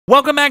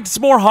Welcome back to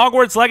some more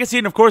Hogwarts Legacy,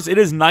 and of course it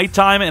is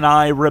nighttime, and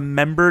I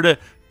remembered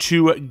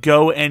to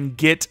go and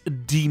get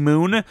the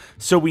moon,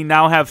 so we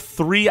now have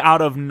 3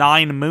 out of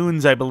 9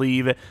 moons, I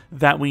believe,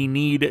 that we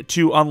need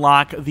to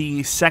unlock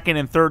the 2nd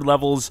and 3rd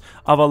levels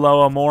of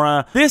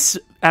Alohomora. This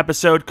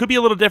episode could be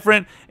a little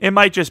different. It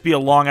might just be a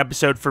long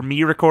episode for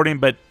me recording,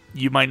 but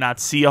you might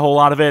not see a whole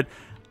lot of it.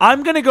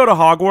 I'm going to go to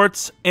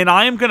Hogwarts, and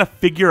I am going to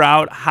figure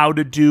out how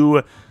to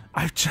do...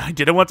 I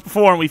did it once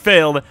before and we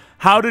failed.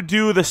 How to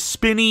do the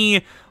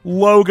spinny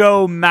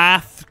logo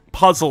math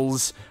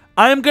puzzles.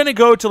 I'm going to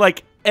go to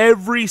like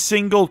every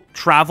single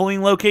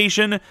traveling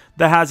location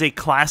that has a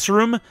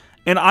classroom,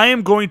 and I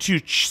am going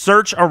to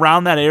search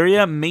around that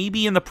area.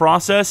 Maybe in the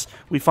process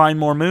we find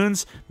more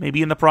moons.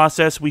 Maybe in the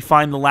process we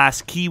find the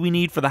last key we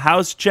need for the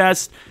house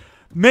chest.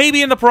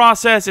 Maybe in the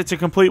process it's a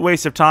complete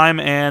waste of time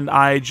and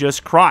I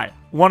just cry.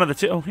 One of the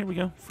two. Oh, here we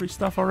go. Free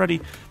stuff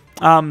already.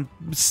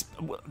 That's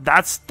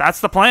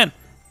the plan,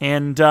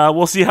 and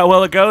we'll see how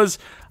well it goes.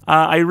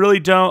 I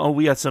really don't... Oh,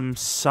 we got some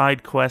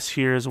side quests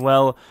here as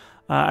well.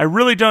 I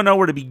really don't know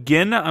where to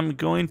begin. I'm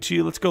going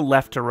to... Let's go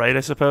left to right, I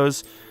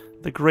suppose.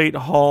 The Great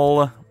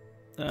Hall,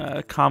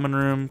 Common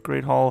Room,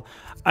 Great Hall.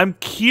 I'm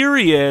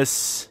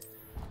curious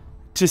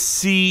to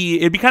see...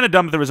 It'd be kind of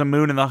dumb if there was a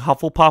moon in the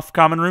Hufflepuff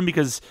Common Room,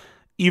 because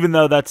even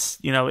though that's,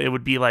 you know, it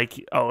would be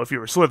like, oh, if you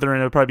were Slytherin,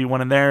 it would probably be one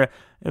in there.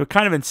 It would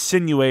kind of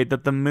insinuate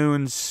that the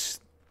moons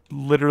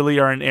literally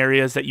are in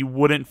areas that you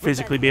wouldn't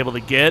physically be able to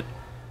get.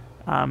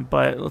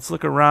 But let's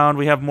look around.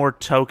 We have more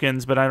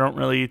tokens, but I don't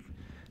really...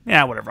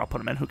 Yeah, whatever. I'll put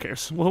them in. Who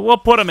cares? We'll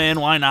put them in.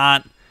 Why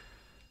not?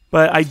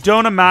 But I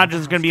don't imagine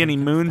there's going to be any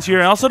moons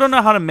here. I also don't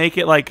know how to make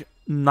it, like,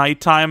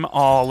 nighttime.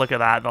 Oh, look at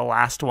that. The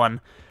last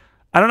one.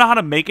 I don't know how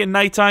to make it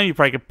nighttime. You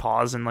probably could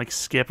pause and, like,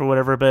 skip or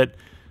whatever. But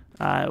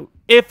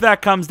if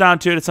that comes down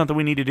to it, it's something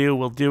we need to do.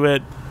 We'll do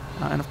it.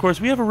 And, of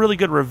course, we have a really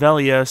good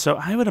Revelia, so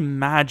I would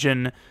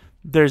imagine...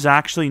 There's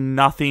actually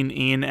nothing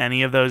in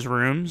any of those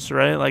rooms,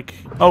 right? Like,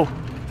 oh.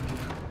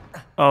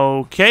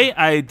 Okay,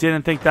 I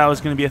didn't think that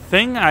was going to be a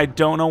thing. I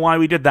don't know why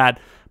we did that.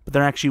 But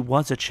there actually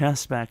was a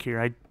chest back here.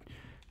 I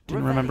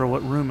didn't remember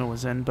what room it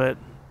was in, but...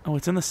 Oh,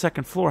 it's in the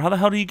 2nd floor. How the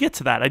hell do you get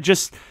to that? I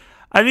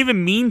didn't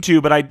even mean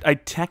to, but I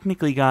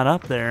technically got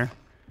up there.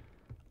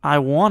 I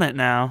want it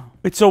now.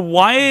 Wait, so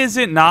why is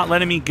it not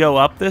letting me go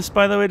up this,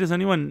 by the way? Does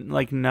anyone,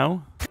 like,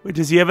 know? Wait,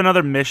 does he have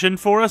another mission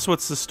for us?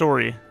 What's the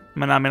story?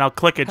 I mean, I'll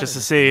click it just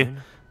to see.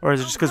 Or is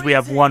it just because we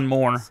have one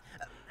more?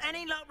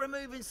 Any luck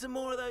removing some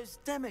more of those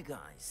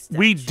demi-guys?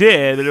 We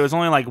did, but it was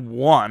only like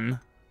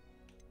one.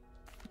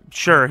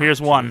 Sure, here's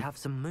one. Have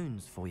some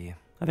moons for you.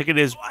 I think it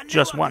is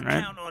just one,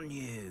 right?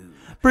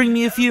 Bring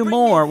me a few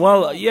more.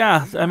 Well,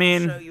 yeah, I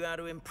mean...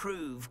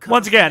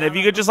 Once again, if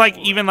you could just, like,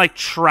 even, like,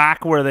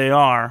 track where they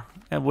are.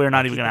 And we're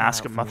not even going to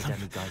ask him about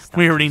them.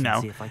 We already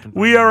know.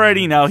 We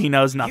already know he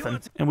knows nothing.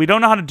 And we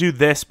don't know how to do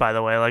this, by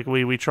the way. Like,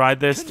 we tried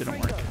this, didn't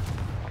work.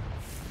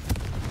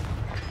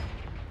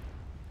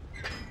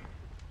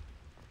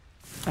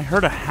 I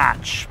heard a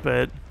hatch,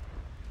 but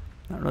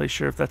not really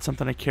sure if that's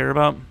something I care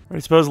about. I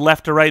suppose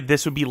left to right,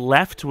 this would be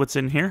left. What's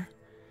in here?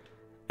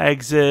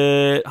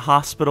 Exit,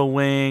 hospital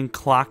wing,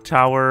 clock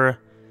tower,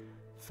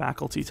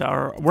 faculty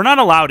tower. We're not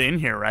allowed in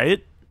here,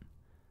 right?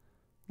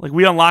 Like,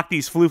 we unlocked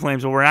these flue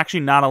flames, but we're actually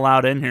not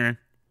allowed in here.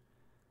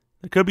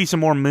 There could be some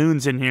more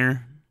moons in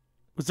here.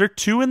 Was there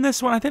 2 in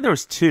this one? I think there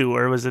was 2,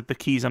 or was it the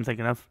keys I'm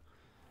thinking of?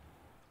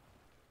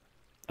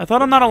 I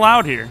thought I'm not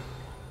allowed here.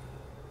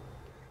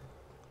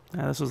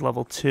 Yeah, this was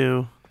level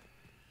 2,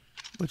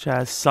 which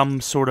has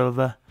some sort of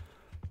a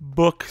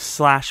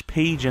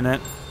book/page in it,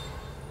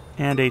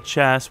 and a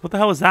chest. What the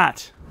hell is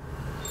that?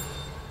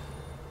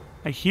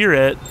 I hear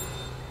it,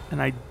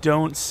 and I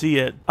don't see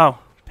it. Oh,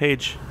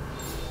 page.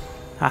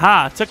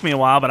 Haha, it took me a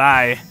while, but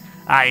I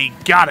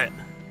got it.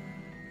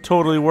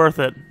 Totally worth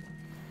it.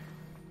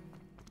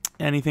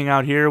 Anything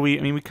out here? I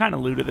mean, we kind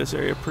of looted this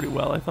area pretty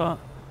well, I thought.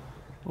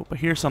 Oh, I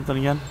hear something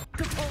again.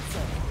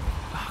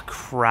 Oh,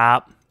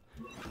 crap.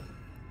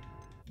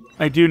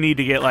 I do need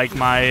to get, like,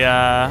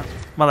 my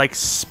like,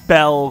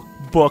 spell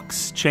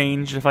books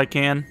changed if I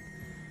can.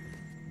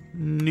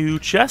 New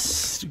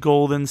chest,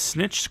 golden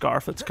snitch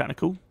scarf. That's kind of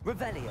cool.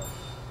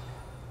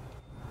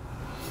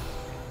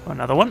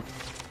 Another one.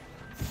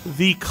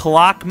 The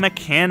clock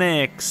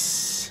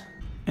mechanics.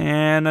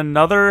 And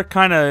another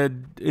kind of...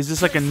 Is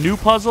this like a new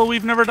puzzle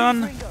we've never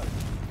done?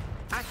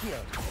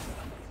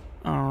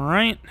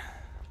 Alright.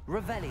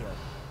 Would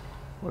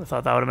have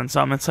thought that would have been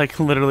something. It's like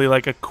literally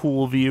like a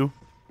cool view.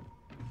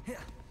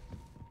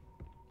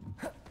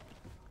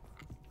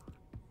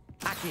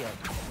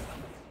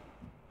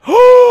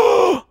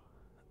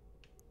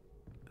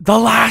 The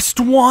last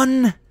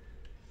one!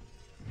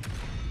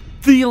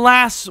 The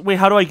last... Wait,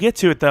 how do I get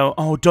to it, though?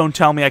 Oh, don't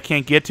tell me I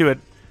can't get to it.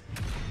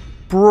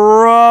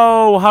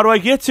 Bro, how do I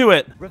get to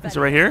it? Is it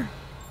right here?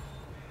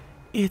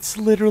 It's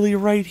literally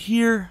right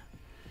here.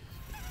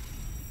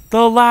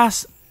 The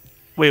last...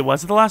 Wait,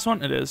 was it the last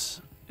one? It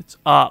is. It's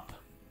up.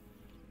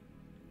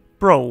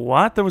 Bro,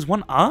 what? There was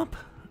one up?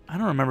 I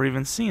don't remember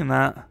even seeing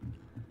that.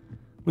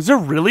 Was there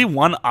really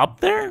one up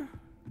there?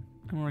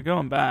 And we're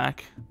going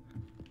back.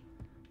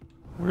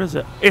 Where is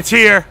it? It's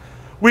here!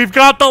 We've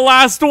got the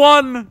last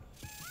one!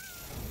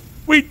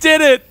 We did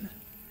it!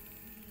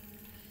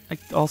 I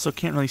also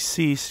can't really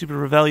see. Stupid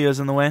Revelia's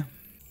in the way.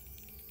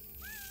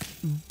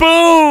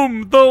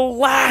 Boom! The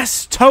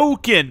last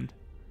token!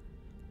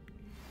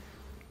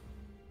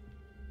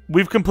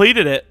 We've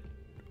completed it.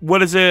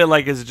 What is it?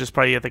 Like, is it just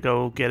probably you have to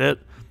go get it?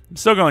 I'm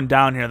still going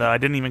down here, though. I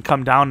didn't even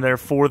come down there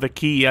for the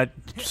key. I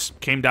just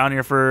came down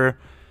here for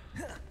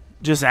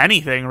just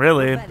anything,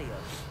 really.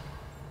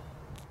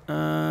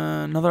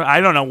 Another...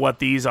 I don't know what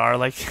these are.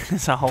 Like,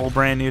 it's a whole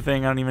brand new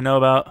thing I don't even know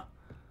about.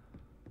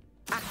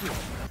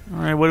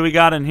 Alright, what do we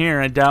got in here?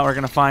 I doubt we're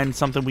going to find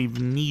something we've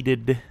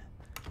needed.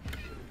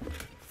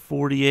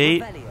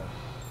 48.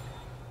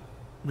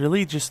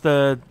 Really? Just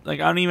the... Like,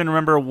 I don't even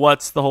remember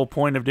what's the whole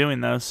point of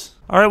doing those.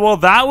 Alright, well,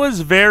 that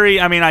was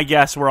very... I mean, I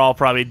guess we're all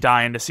probably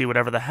dying to see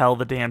whatever the hell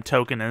the damn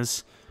token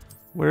is.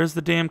 Where's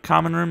the damn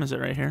common room? Is it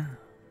right here?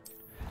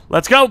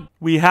 Let's go!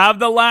 We have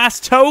the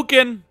last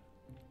token!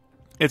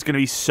 It's gonna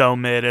be so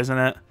mid, isn't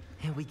it?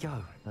 Here we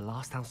go. The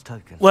last house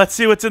token. Let's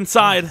see what's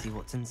inside. Let's see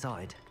what's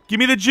inside. Give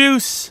me the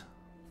juice!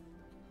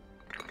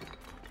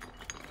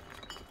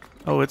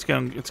 Oh, it's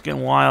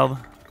getting wild.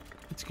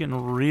 It's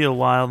getting real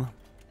wild.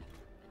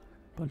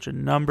 Bunch of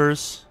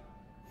numbers.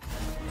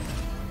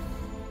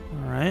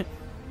 Alright.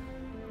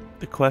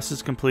 The quest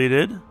is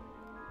completed.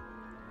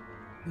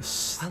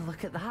 Oh,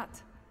 look at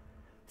that.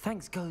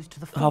 Thanks goes to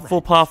the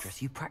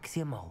Hufflepuff.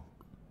 Eupraxia Mole.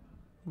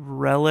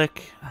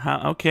 Relic.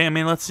 Okay, I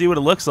mean, let's see what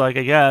it looks like,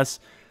 I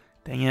guess.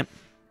 Dang it.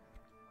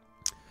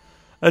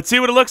 Let's see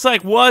what it looks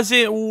like. Was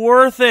it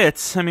worth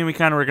it? I mean, we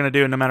kind of were going to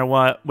do it no matter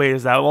what. Wait,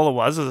 is that all it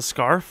was? Is a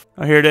scarf?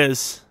 Oh, here it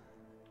is.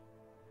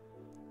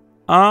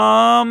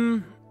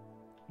 Yeah,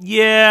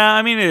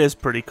 I mean, it is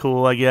pretty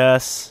cool, I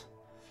guess.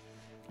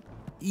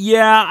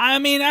 Yeah, I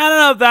mean, I don't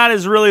know if that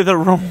is really the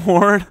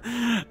reward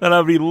that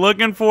I'd be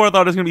looking for. I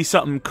thought it was going to be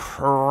something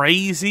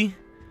crazy.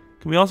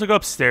 Can we also go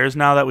upstairs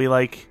now that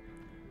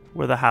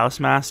we're the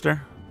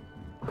housemaster?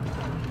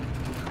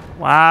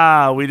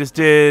 Wow, we just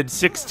did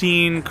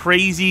 16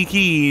 crazy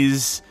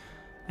keys,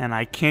 and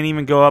I can't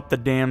even go up the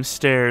damn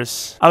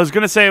stairs. I was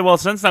going to say, well,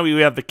 since now we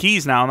have the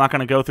keys now, I'm not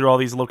going to go through all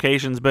these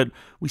locations, but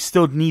we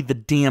still need the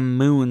damn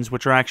moons,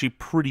 which are actually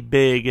pretty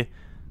big.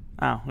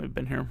 Oh, we've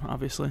been here,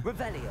 obviously.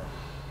 Revelio.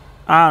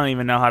 I don't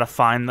even know how to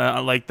find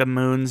the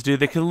moons, dude.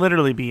 They could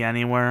literally be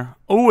anywhere.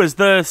 Oh, is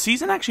the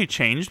season actually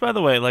changed, by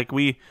the way? Like,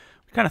 we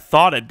kind of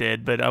thought it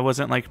did, but I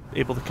wasn't, like,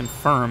 able to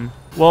confirm.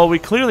 Well, we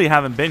clearly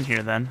haven't been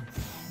here, then.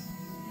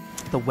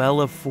 The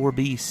Well of Four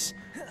Beasts.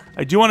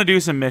 I do want to do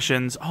some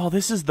missions. Oh,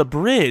 this is the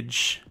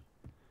bridge.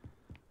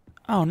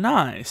 Oh,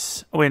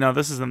 nice. Oh, wait, no,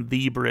 this isn't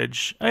the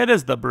bridge. It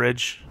is the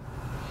bridge.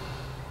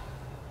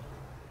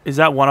 Is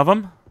that one of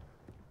them?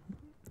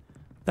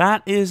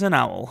 That is an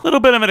owl. A little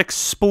bit of an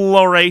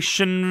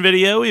exploration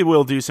video. We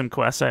will do some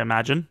quests, I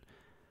imagine.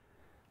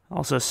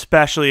 Also,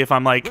 especially if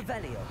I'm, like,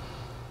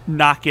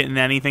 not getting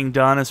anything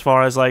done as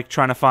far as, like,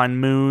 trying to find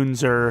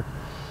moons or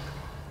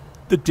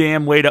the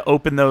damn way to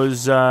open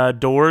those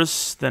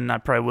doors, then I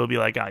probably will be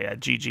like, oh, yeah,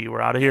 GG, we're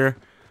out of here.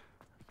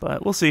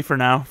 But we'll see for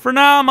now. For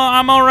now,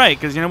 I'm all right,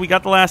 because, you know, we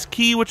got the last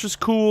key, which was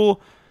cool.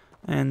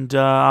 And,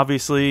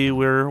 obviously,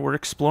 we're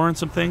exploring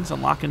some things,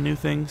 unlocking new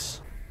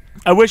things.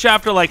 I wish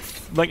after, like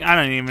I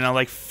don't even know,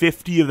 like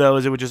 50 of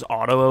those, it would just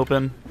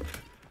auto-open.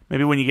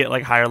 Maybe when you get,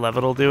 like, higher level,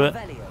 it'll do it.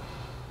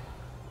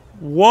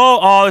 Whoa!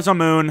 Oh, there's a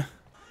moon.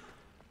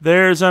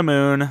 There's a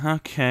moon.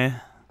 Okay.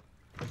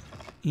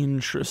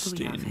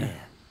 Interesting.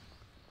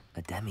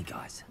 A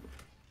demiguise.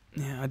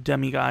 Yeah, a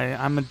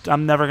demiguise.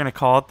 I'm never gonna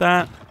call it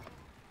that.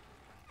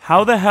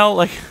 How the hell,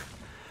 like...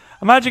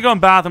 Imagine going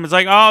bathroom. It's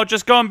like, oh,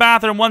 just go in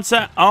bathroom, one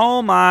set.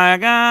 Oh, my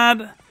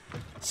God.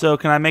 So,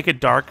 can I make it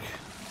dark?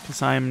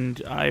 Because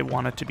I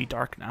want it to be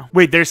dark now.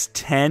 Wait, there's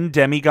 10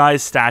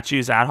 demiguise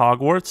statues at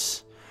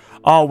Hogwarts?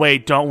 Oh,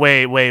 wait,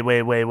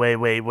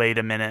 wait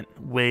a minute.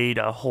 Wait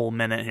a whole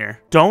minute here.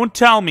 Don't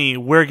tell me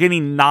we're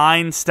getting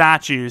 9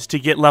 statues to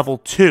get level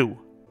 2.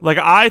 Like,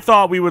 I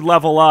thought we would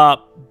level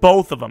up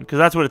both of them, because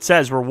that's what it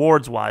says,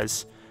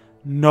 rewards-wise.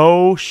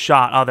 No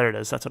shot. Oh, there it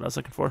is. That's what I was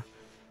looking for.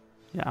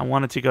 Yeah, I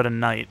wanted to go to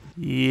night.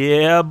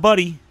 Yeah,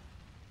 buddy.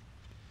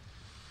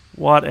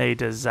 What a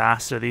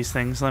disaster, these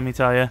things, let me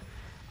tell you.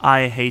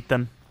 I hate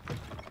them.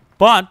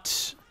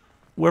 But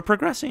we're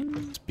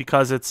progressing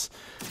because it's...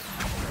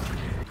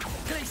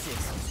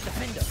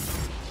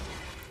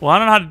 Well, I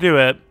don't know how to do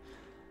it.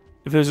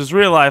 If this was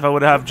real life, I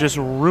would have just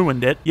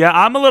ruined it. Yeah,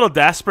 I'm a little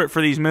desperate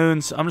for these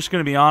moons. I'm just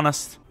going to be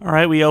honest. All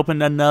right, we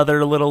opened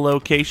another little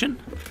location.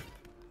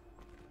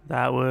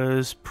 That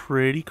was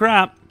pretty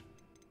crap.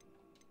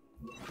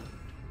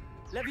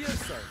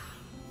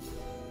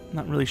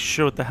 Not really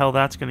sure what the hell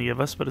that's going to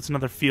give us, but it's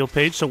another field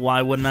page, so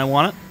why wouldn't I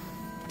want it?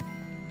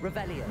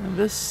 And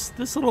this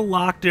little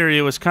locked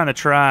area was kind of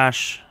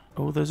trash.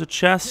 Oh, there's a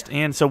chest,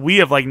 and so we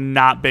have, like,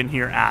 not been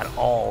here at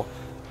all.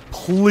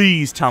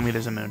 Please tell me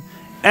there's a moon.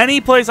 Any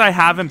place I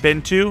haven't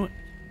been to...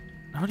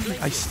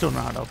 I still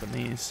know how to open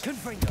these. Hit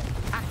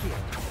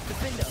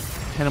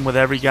him with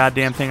every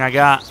goddamn thing I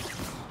got.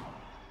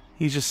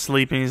 He's just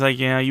sleeping. He's like,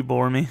 yeah, you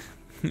bore me.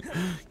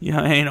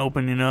 Yeah, I ain't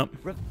opening up.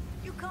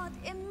 You can't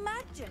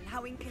imagine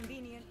how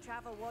inconvenient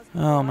travel was.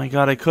 Oh my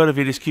god, I could if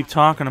you just keep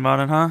talking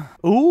about it, huh?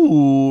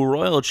 Ooh,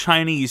 Royal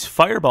Chinese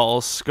Fireball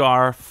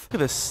Scarf.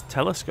 Look at this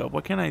telescope.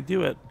 What can I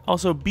do it?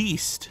 Also,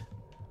 Beast.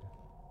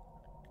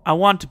 I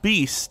want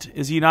Beast.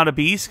 Is he not a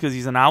beast because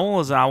he's an owl?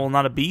 Is an owl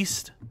not a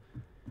beast?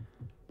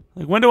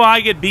 Like, when do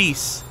I get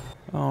Beast?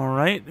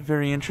 Alright,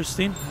 very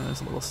interesting. Oh, there's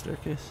a little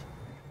staircase.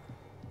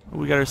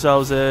 We got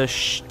ourselves a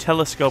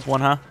telescope one,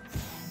 huh?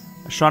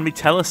 Astronomy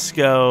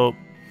telescope.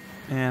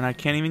 And I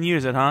can't even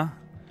use it, huh?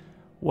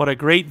 What a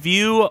great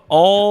view.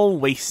 All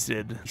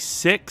wasted.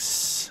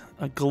 6,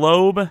 a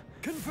globe,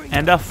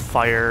 and a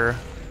fire.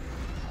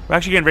 We're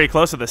actually getting very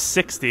close to the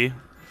 60.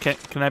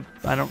 Can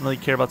I don't really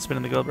care about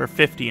spinning the globe. Or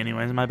 50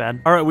 anyways, my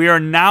bad. Alright, we are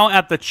now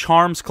at the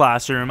charms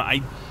classroom.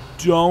 I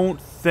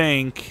don't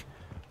think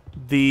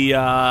the,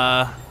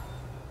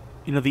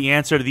 you know, the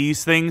answer to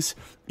these things.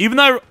 Even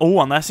though,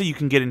 unless you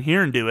can get in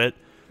here and do it.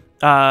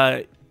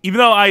 Even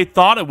though I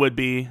thought it would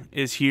be,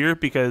 is here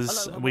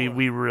because we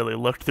really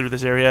looked through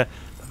this area.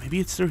 But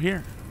maybe it's through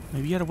here.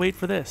 Maybe you gotta wait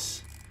for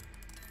this.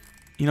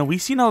 You know,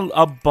 we've seen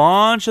a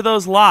bunch of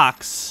those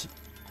locks,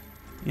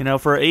 you know,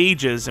 for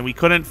ages, and we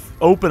couldn't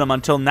open them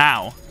until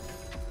now.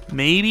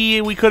 Maybe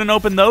we couldn't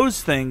open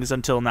those things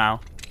until now.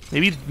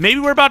 Maybe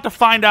we're about to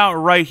find out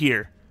right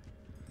here.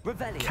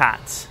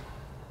 Cats.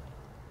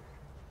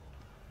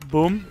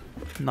 Boom.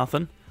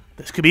 Nothing.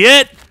 This could be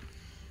it.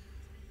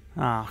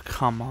 Oh,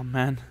 come on,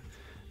 man.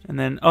 And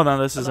then, oh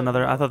no, this is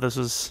another. I thought this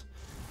was.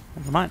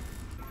 Never mind.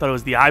 I thought it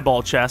was the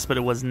eyeball chest, but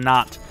it was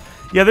not.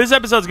 Yeah, this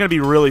episode's gonna be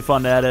really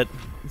fun to edit.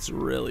 It's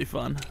really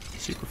fun.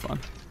 Super fun.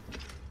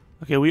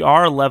 Okay, we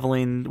are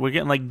leveling. We're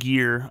getting like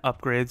gear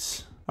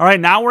upgrades. All right,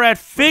 now we're at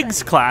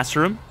Fig's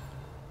classroom.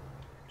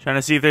 Trying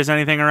to see if there's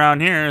anything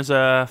around here. There's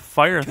a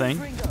fire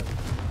thing.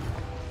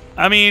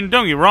 I mean,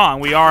 don't get me wrong.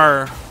 We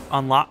are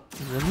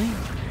Really?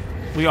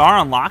 We are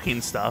unlocking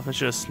stuff. It's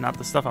just not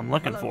the stuff I'm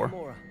looking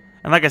for.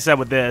 And like I said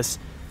with this,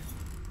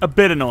 a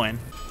bit annoying.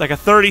 Like a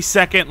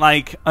 30-second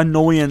like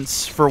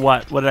annoyance for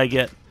what? What did I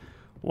get?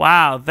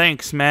 Wow,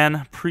 thanks, man.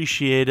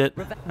 Appreciate it.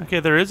 Okay,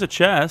 there is a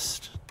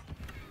chest.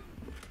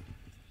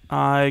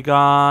 I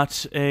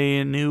got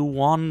a new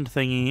wand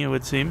thingy, it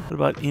would seem. What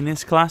about in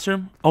his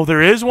classroom? Oh,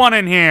 there is one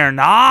in here.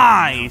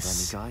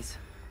 Nice.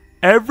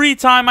 Every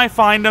time I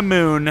find a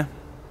moon,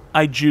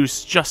 I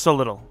juice just a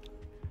little.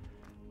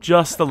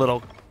 Just a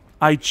little.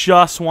 I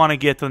just want to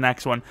get to the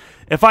next one.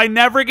 If I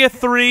never get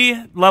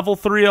 3, level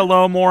 3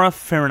 Alomora,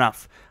 fair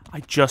enough. I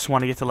just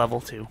want to get to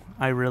level 2.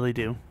 I really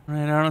do. All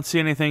right, I don't see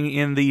anything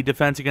in the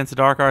Defense Against the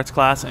Dark Arts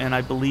class, and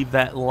I believe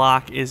that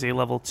lock is a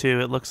level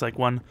 2. It looks like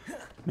one,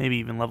 maybe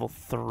even level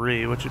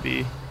 3, which would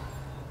be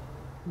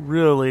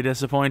really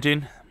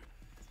disappointing.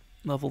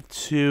 Level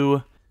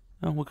 2.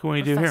 Oh, what can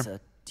we do here?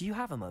 Do you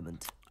have a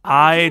moment?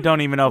 I don't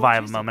even know if I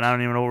have a moment. I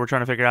don't even know what we're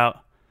trying to figure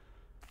out.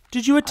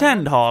 Did you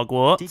attend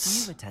Hogwarts? Did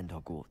you attend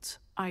Hogwarts?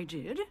 I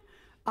did.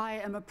 I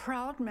am a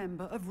proud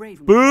member of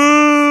Ravenclaw.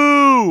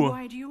 Boo!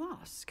 Why do you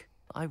ask?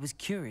 I was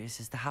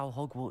curious as to how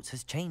Hogwarts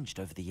has changed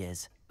over the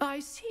years. I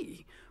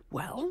see.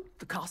 Well,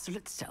 the castle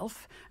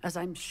itself, as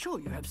I'm sure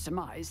you have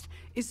surmised,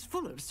 is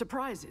full of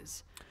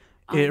surprises.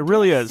 It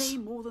really I is. say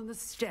more than the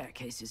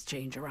staircases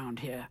change around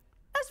here.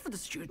 As for the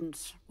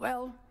students,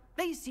 well,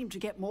 they seem to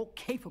get more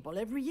capable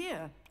every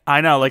year.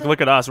 I know, like,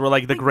 look at us. We're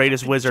like the We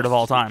greatest didn't wizard of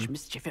just all teach time.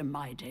 mischief in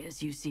my day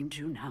as you seem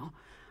to now.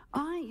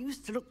 I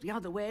used to look the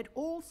other way at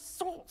all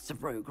sorts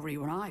of roguery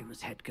when I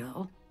was head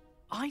girl.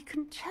 I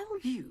can tell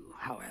you,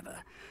 however,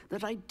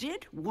 that I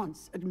did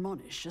once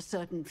admonish a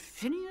certain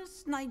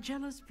Phineas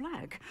Nigella's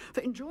Black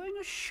for enjoying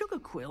a sugar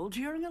quill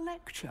during a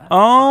lecture.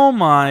 Oh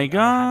my I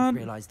god. hadn't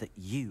realized that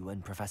you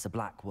and Professor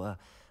Black were,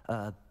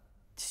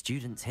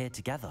 students here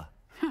together.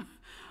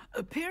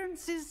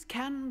 Appearances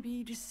can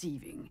be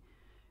deceiving.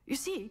 You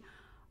see,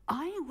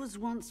 I was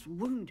once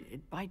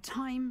wounded by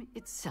time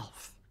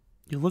itself.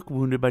 You look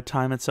wounded by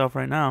time itself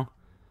right now.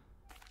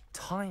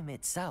 Time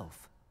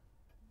itself?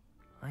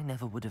 I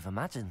never would have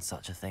imagined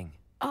such a thing.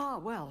 Ah,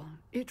 well,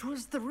 it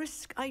was the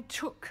risk I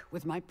took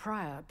with my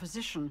prior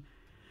position.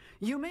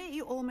 You may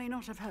or may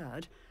not have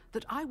heard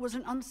that I was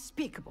an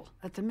unspeakable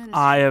at the Ministry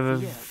I for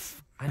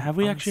years. have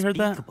we actually heard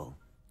that? Unspeakable.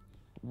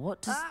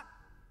 What does...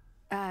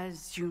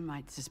 As you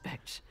might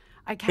suspect,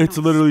 I cannot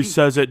It literally speak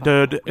says it,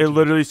 about dude. what we It did.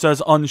 literally says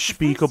Suffice it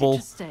unspeakable.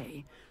 to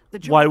say, the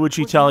Why job would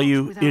she was tell not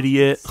you, without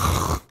idiot?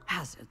 its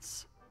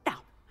hazards.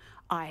 Now,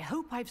 I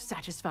hope I've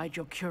satisfied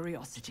your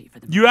curiosity for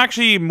the You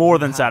actually more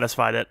than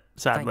satisfied it,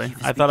 sadly. Thank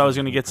you for I thought I was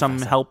speaking going to to me, get some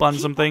Professor. help on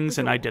Keep some up the things,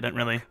 and I good didn't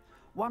work. really.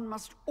 One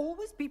must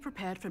always be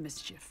prepared for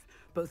mischief,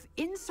 both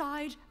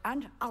inside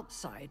and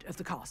outside of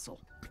the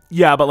castle.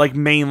 Yeah, but like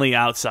mainly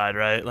outside,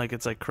 right? Like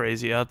it's like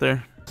crazy out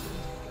there.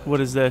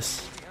 What is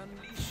this?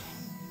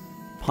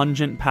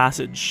 Pungent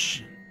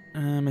passage.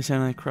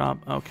 Messianic crop.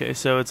 Okay,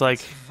 so it's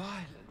like.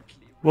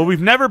 Well, we've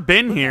never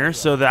been here,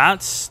 so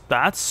that's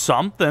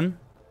something.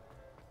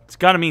 It's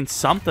got to mean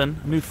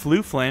something. A new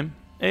flue flame.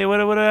 Hey, what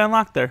did I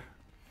unlock there?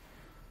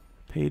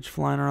 Page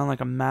flying around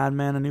like a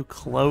madman. A new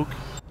cloak.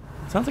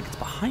 Sounds like it's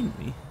behind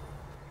me.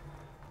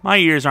 My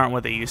ears aren't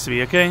what they used to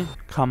be, okay?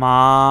 Come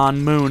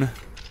on, moon.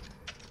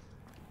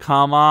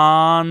 Come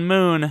on,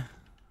 moon.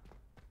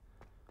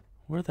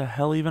 Where the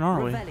hell even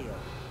are we?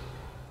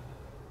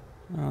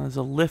 There's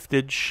a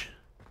liftage.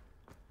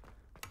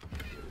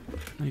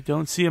 I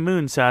don't see a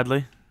moon,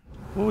 sadly.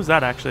 What was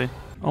that, actually?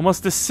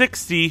 Almost a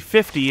 60,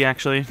 50,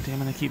 actually.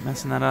 Damn it, I keep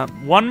messing that up.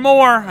 One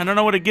more! I don't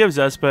know what it gives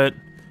us, but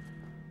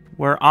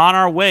we're on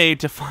our way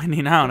to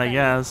finding out, I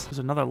guess. There's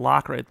another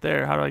lock right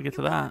there. How do I get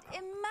to that?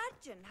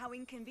 Imagine how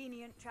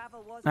inconvenient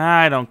travel was.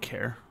 I don't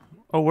care.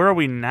 Oh, where are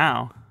we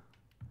now?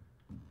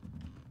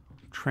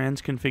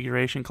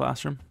 Transconfiguration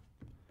classroom.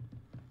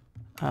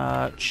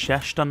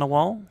 Chest on the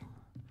wall.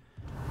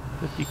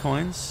 50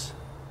 coins.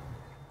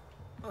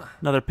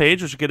 Another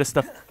page, which will get us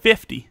to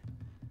 50.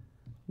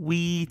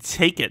 We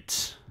take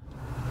it.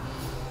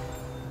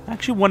 I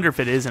actually wonder if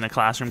it is in a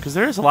classroom, because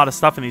there is a lot of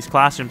stuff in these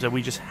classrooms that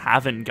we just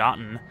haven't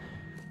gotten.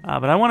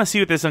 But I want to see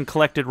what this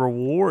uncollected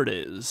reward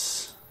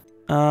is.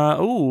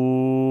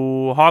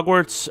 Ooh,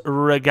 Hogwarts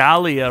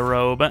Regalia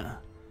robe.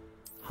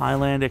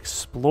 Highland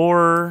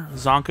Explorer.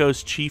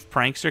 Zonko's Chief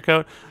Prankster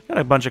coat. Got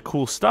a bunch of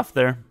cool stuff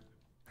there.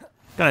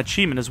 Got an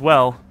achievement as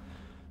well.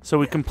 So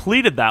we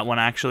completed that one,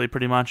 actually,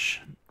 pretty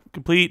much.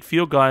 Complete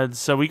field guides.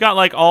 So we got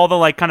like all the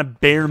like kind of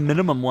bare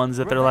minimum ones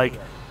that they're like,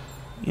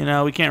 you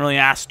know, we can't really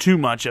ask too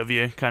much of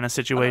you kind of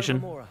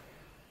situation.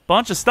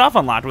 Bunch of stuff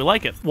unlocked. We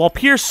like it. While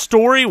pure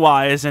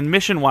story-wise and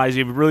mission-wise,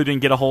 you really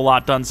didn't get a whole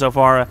lot done so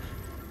far.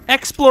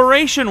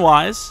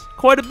 Exploration-wise,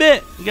 quite a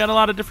bit. We got a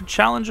lot of different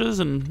challenges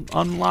and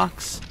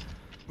unlocks,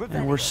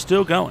 and we're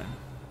still going.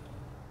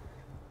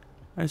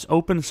 I just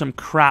opened some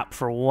crap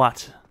for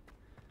what?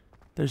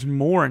 There's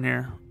more in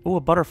here. Oh,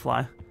 a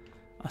butterfly.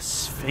 A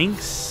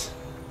sphinx.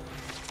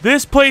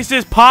 This place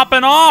is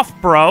popping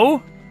off,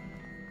 bro.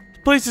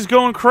 This place is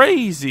going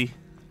crazy.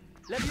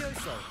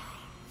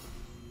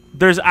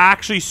 There's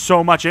actually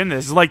so much in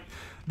this.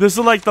 This is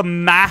like the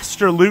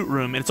master loot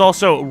room. It's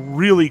also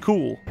really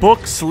cool.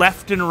 Books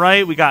left and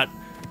right. We got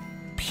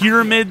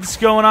pyramids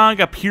going on.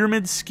 Got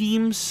pyramid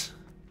schemes.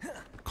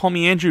 Call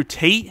me Andrew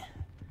Tate.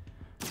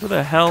 Where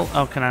the hell?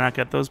 Oh, can I not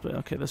get those? But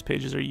okay, those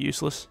pages are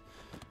useless.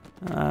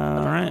 All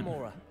right.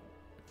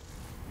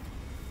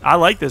 I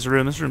like this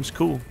room. This room's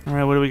cool. All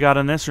right, what do we got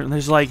in this room?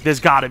 There's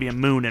got to be a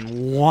moon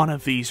in one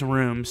of these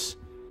rooms.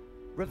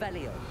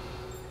 Revelio.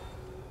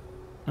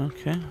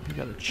 Okay, we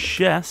got a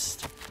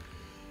chest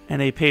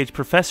and a page.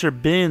 Professor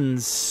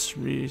Bin's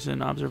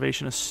recent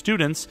observation of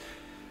students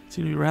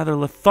seem to be rather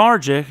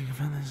lethargic.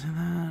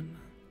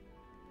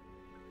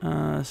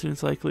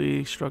 Students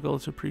likely struggle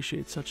to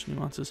appreciate such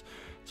nuances.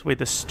 So wait,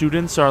 the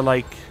students are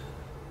like,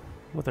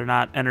 what? They're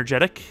not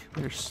energetic.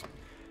 They're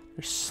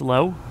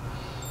slow.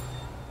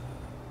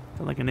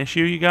 Like an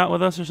issue you got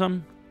with us or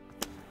something?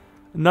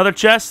 Another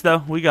chest,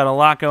 though. We got a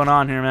lot going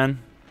on here, man.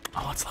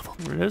 Oh, it's level.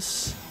 There it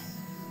is.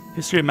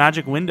 History of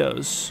Magic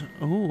Windows.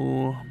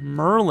 Ooh,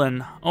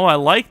 Merlin. Oh, I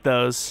like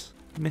those.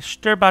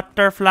 Mr.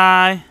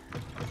 Butterfly.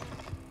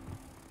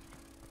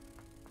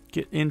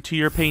 Get into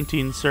your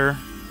painting, sir.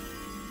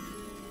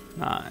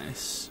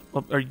 Nice.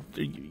 Well, are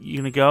you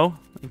going to go?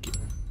 Thank you.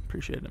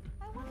 Appreciate it.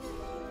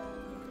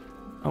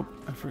 Oh,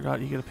 I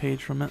forgot you get a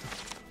page from it.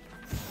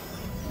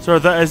 So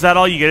is that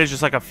all you get? Is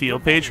just like a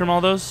field page from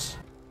all those?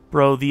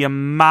 Bro, the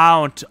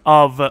amount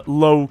of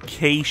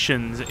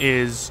locations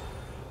is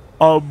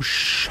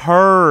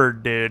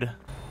absurd, dude.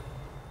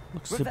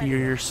 Looks to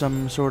be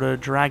some sort of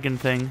dragon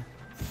thing.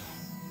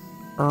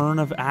 Urn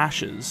of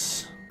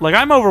Ashes. Like,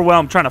 I'm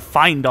overwhelmed trying to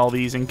find all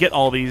these and get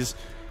all these.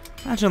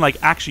 Imagine, like,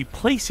 actually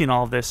placing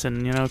all this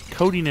and, you know,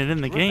 coding it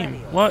in the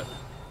game. What?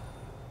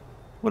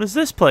 What is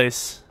this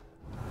place?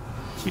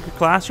 Secret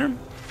classroom?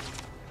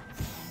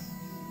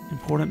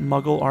 Important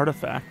Muggle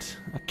artifact.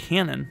 A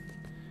cannon.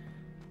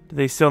 Do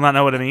they still not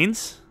know what it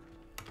means?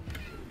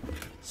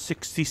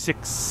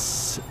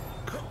 66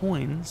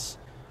 coins.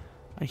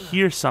 I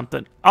hear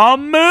something. A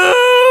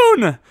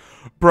moon!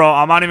 Bro,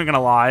 I'm not even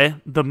gonna lie.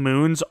 The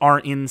moons are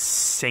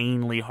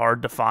insanely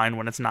hard to find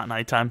when it's not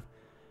nighttime.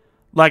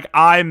 Like,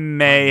 I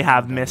may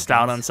have missed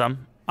out on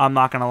some. I'm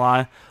not gonna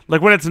lie.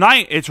 Like, when it's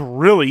night, it's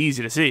really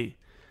easy to see.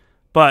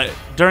 But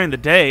during the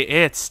day,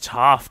 it's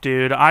tough,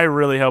 dude. I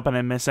really hope I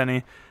didn't miss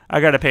any. I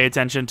gotta pay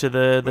attention to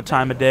the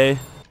time of day.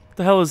 What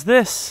the hell is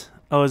this?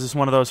 Oh, is this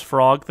one of those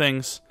frog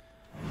things?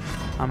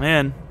 I'm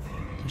in.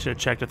 I should have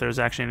checked if there was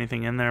actually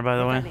anything in there, by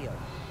the way.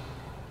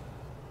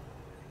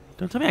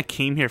 Don't tell me I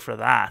came here for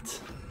that.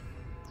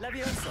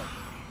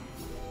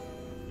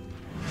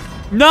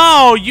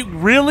 No, you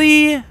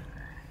really?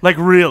 Like,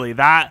 really?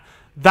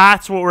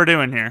 That's what we're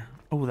doing here.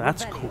 Oh,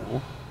 that's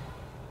cool.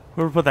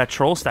 Whoever put that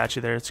troll statue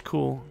there, it's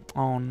cool.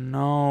 Oh,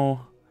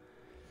 no.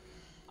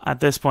 At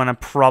this point, I'm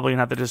probably going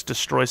to have to just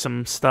destroy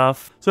some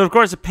stuff. So, of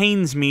course, it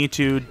pains me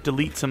to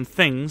delete some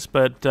things,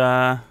 but,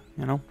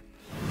 you know,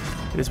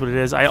 it is what it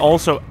is. I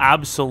also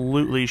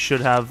absolutely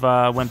should have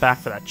went back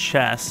for that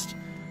chest,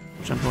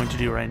 which I'm going to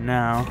do right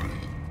now.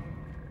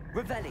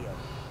 Revelio.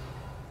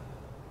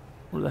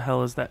 Where the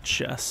hell is that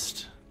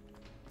chest?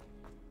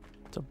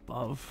 It's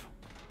above.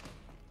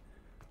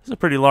 This is a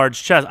pretty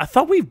large chest. I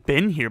thought we've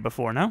been here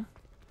before, no?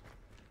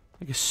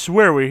 I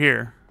swear we're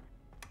here.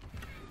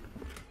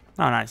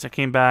 Oh, nice. I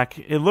came back.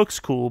 It looks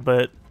cool,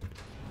 but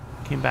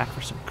I came back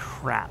for some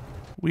crap.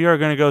 We are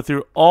going to go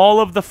through all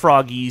of the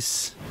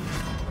froggies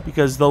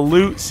because the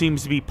loot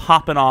seems to be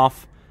popping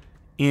off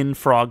in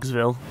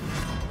Frogsville.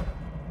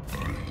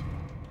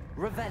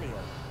 Revelio.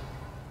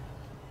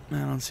 I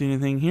don't see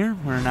anything here.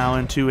 We're now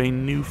into a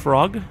new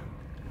frog.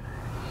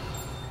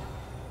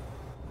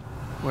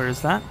 Where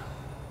is that?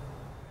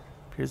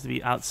 Appears to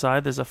be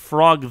outside. There's a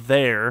frog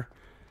there.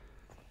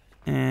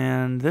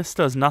 And this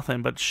does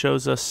nothing but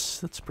shows us...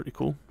 That's pretty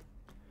cool.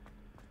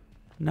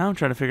 Now I'm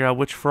trying to figure out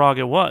which frog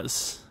it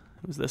was.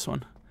 It was this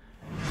one.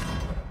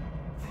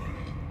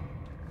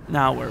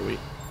 Now where are we?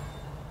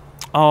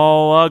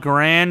 Oh, a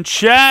grand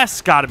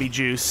chest! Gotta be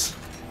juice.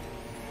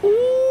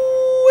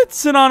 Ooh,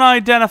 it's an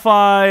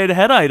unidentified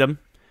head item.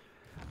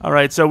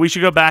 Alright, so we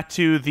should go back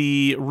to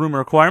the room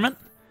requirement.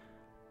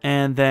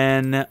 And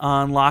then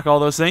unlock all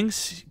those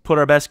things. Put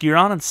our best gear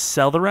on and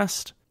sell the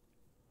rest.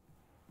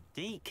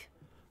 Deke.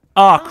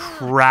 Oh,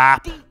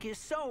 crap. Deke is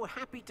so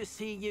happy to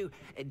see you.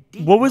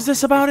 Deke What was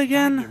this noticed about bag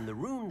again? In the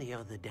room the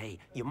other day.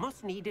 You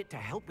must need it to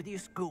help with your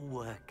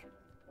schoolwork.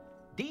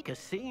 Deke has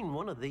seen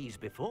one of these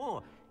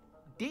before.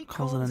 Deke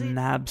Calls it a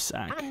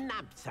knapsack. A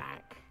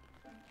knapsack.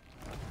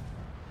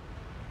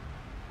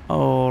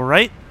 All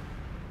right.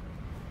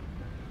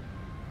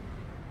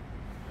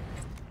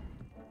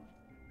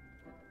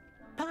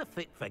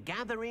 Perfect for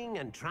gathering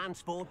and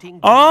transporting.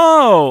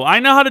 Oh, I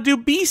know how to do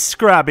beast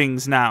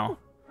scrabbings now.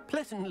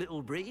 Pleasant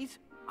little breeze.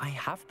 I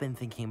have been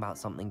thinking about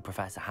something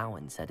Professor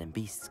Howen said in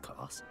Beasts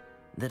class.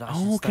 That I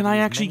Oh, should can study I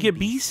as actually many get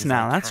beasts beasts as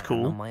now? I That's can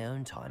cool. on my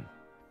own time.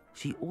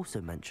 She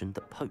also mentioned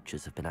that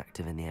poachers have been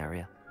active in the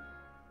area.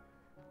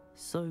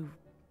 So,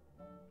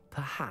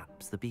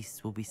 perhaps the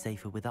beasts will be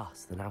safer with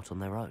us than out on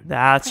their own.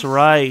 That's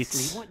right.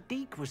 Precisely what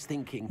Deke was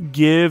thinking.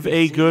 Give You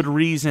a see, good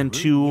reason the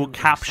room to knew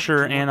capture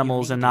exactly what you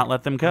animals and needed, not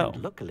let them go.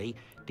 and luckily,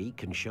 Deke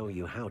can show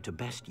you how to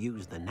best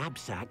use the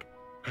knapsack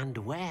and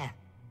where.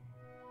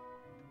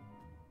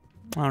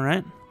 All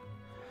right.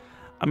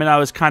 I mean, I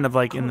was kind of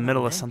like in the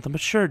middle of something, but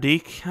sure,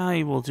 Deke,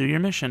 I will do your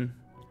mission.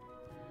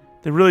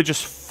 They really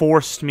just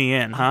forced me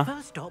in, Our huh?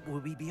 first stop will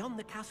be beyond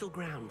the castle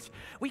grounds.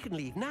 We can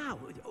leave now,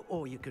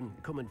 or you can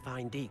come and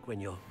find Deke when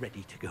you're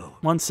ready to go.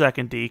 1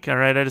 second, Deke. All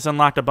right, I just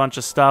unlocked a bunch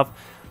of stuff.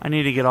 I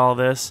need to get all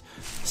this.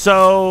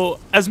 So,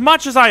 as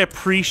much as I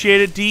appreciate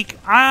it, Deke,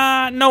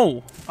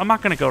 no, I'm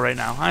not gonna go right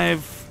now.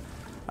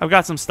 I've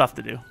got some stuff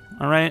to do.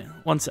 All right,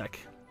 1 sec.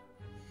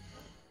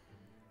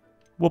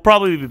 We'll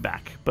probably be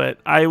back, but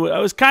I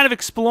was kind of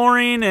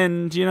exploring,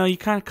 and you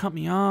kind of cut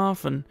me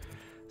off, and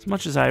as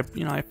much as I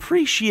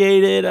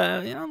appreciate it,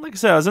 like I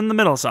said, I was in the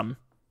middle of something.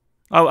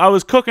 I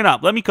was cooking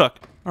up. Let me cook.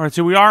 All right,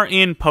 so we are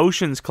in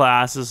potions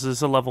class. This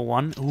is a level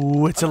 1.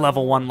 Ooh, it's a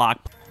level 1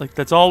 lock. Like,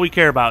 that's all we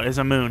care about is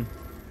a moon.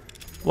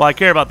 Well, I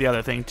care about the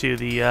other thing, too.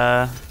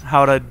 The,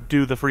 how to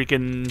do the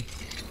freaking...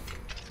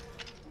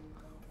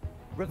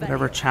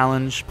 whatever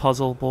challenge,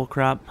 puzzle,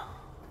 bullcrap.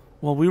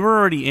 Well, we were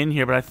already in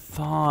here, but I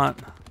thought...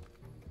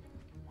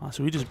 Wow,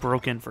 so we just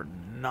broke in for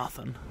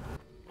nothing.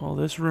 Well,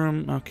 this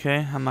room...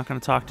 Okay, I'm not going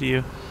to talk to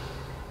you.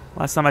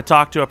 Last time I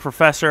talked to a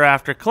professor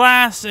after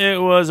class, it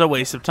was a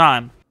waste of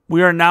time.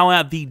 We are now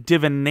at the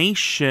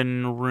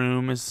divination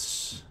room.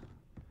 Is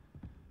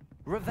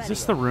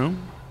this the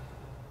room?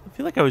 I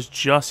feel like I was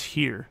just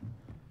here.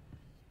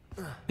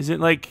 Is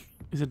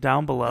it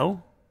down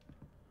below?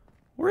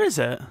 Where is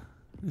it?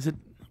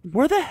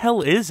 Where the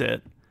hell is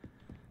it?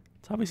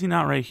 It's obviously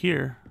not right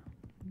here.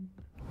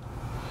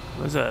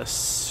 There's a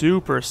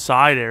super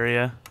side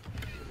area.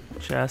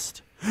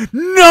 Chest.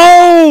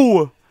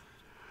 No!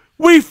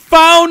 We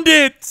found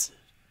it!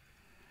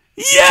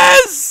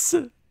 Yes!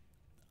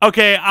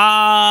 Okay,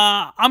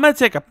 I'm gonna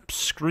take a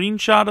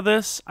screenshot of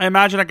this. I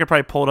imagine I could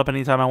probably pull it up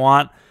anytime I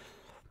want.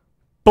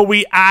 But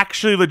we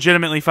actually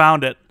legitimately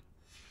found it.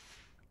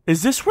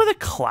 Is this where the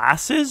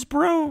class is,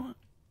 bro?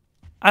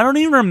 I don't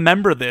even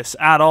remember this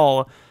at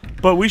all.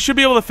 But we should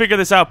be able to figure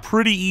this out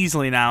pretty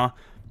easily now.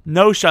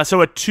 No shot.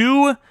 So a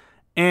 2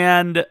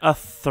 and a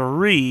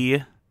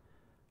 3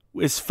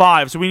 is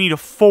 5. So we need a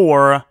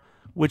 4,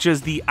 which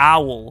is the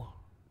owl.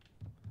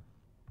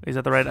 Is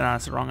that the right? No,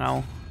 that's the wrong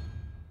owl.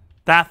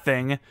 That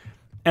thing.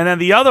 And then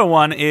the other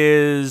one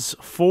is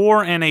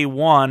 4 and a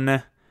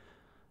 1.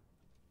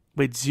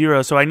 Wait,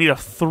 0. So I need a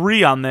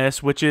 3 on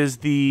this, which is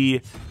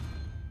the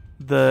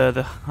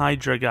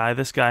Hydra guy.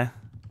 This guy.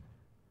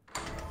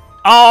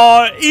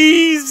 Oh,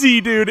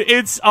 easy, dude.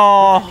 It's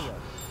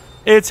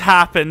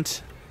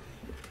happened.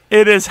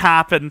 It has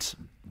happened.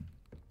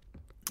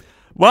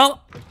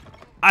 Well,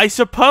 I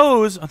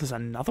suppose... Oh, there's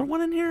another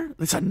one in here?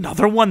 There's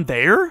another one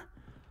there?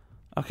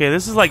 Okay,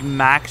 this is like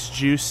Max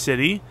Juice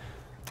City.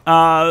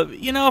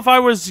 If I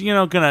was,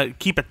 gonna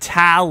keep a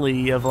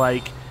tally of,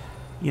 like,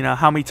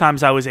 how many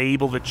times I was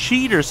able to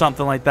cheat or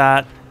something like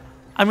that,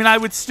 I mean, I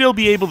would still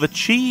be able to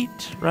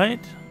cheat, right?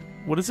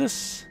 What is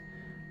this?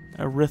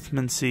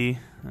 Arithmancy.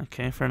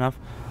 Okay, fair enough.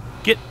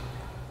 Get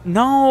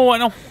No, I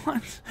don't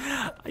want...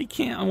 I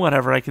can't...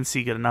 Whatever, I can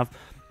see good enough.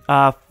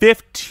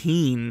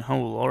 15. Oh,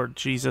 Lord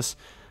Jesus.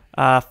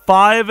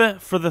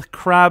 5 for the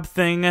crab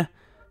thing.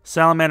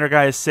 Salamander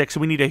guy is 6. So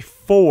we need a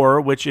 4,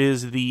 which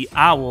is the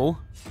owl.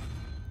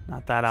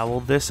 Not that owl,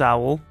 this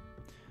owl.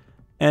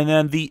 And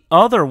then the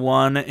other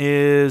one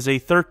is a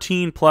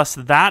 13 plus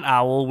that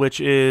owl,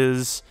 which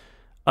is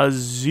a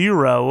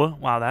 0.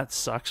 Wow, that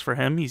sucks for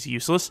him. He's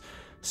useless.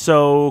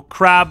 So,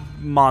 crab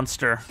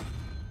monster.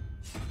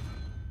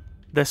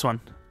 This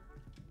one.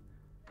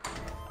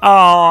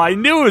 Oh, I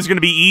knew it was going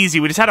to be easy.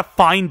 We just had to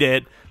find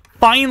it.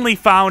 Finally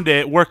found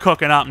it. We're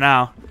cooking up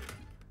now.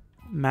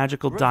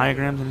 Magical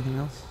diagrams, anything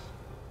else?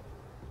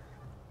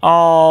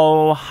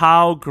 Oh,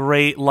 how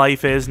great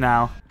life is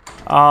now.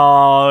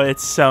 Oh,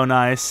 it's so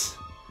nice.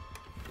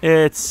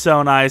 It's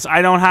so nice.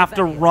 I don't have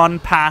to run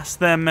past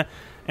them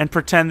and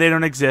pretend they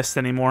don't exist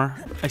anymore.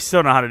 I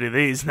still know how to do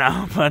these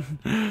now, but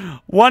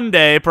one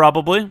day,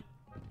 probably.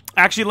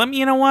 Actually,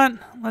 you know what?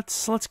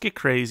 Let's get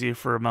crazy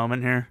for a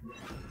moment here.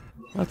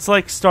 Let's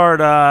like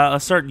start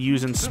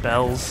using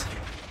spells.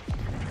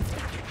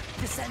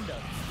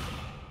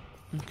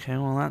 Okay,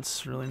 well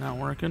that's really not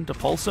working.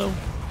 Depulso?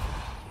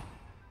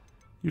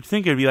 You'd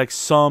think it'd be like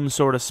some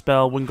sort of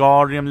spell.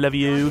 Wingardium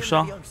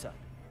Leviosa.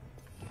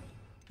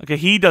 Okay,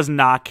 he does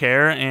not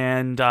care,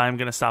 and I'm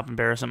gonna stop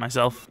embarrassing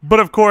myself. But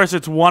of course,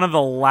 it's one of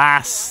the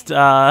last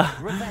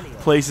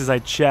places I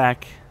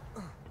check.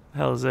 The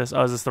hell is this?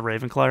 Oh, is this the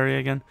Ravenclaw area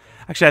again?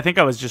 Actually, I think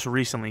I was just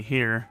recently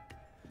here.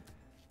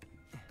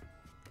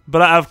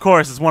 But of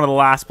course, it's one of the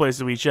last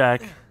places we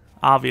check.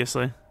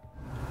 Obviously.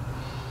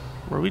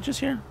 Were we just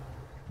here?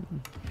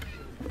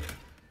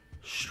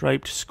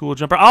 Striped school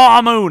jumper. Oh,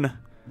 a moon!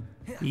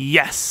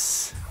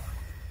 Yes!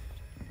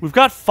 We've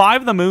got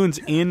 5 of the moons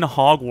in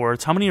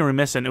Hogwarts. How many are we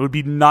missing? It would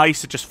be nice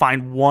to just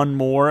find one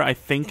more, I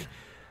think.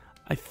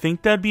 I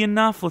think that'd be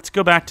enough. Let's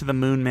go back to the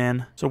moon,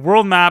 man. So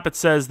world map, it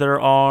says there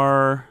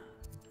are...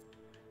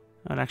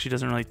 It actually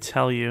doesn't really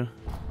tell you.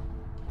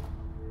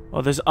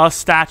 Oh, there's a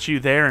statue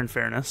there, in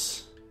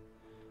fairness.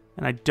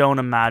 And I don't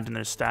imagine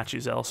there's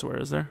statues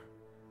elsewhere, is there?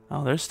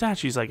 Oh, there's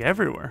statues, like,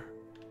 everywhere.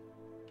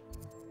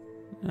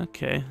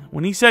 Okay.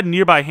 When he said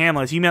nearby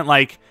hamlets, he meant,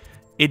 like,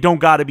 it don't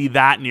gotta be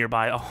that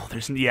nearby. Oh,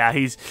 there's... Yeah,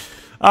 he's...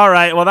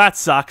 Alright, well, that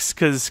sucks,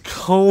 because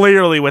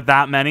clearly with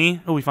that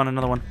many... Oh, we found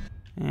another one.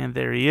 And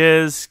there he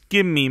is.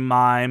 Give me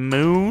my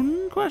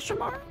moon, question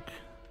mark?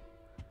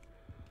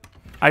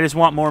 I just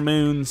want more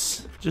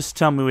moons. Just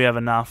tell me we have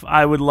enough.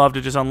 I would love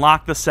to just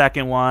unlock the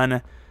second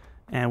one,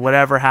 and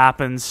whatever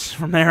happens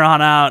from there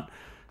on out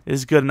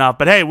is good enough.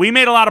 But hey, we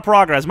made a lot of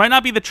progress. Might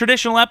not be the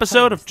traditional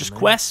episode of just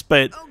quests,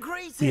 but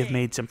we have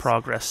made some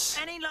progress.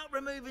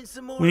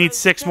 We need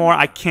 6 more.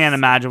 I can't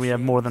imagine we have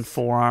more than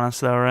 4 on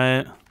us, though,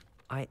 right?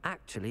 I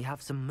actually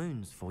have some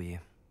moons for you.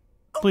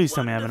 Please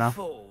tell me I have enough.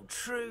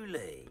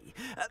 Truly.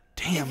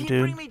 Damn, if you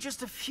dude. bring me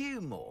just a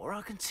few more,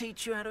 I can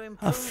teach you how to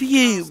improve A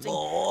few casting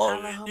more. a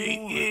la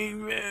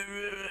Hogwarts.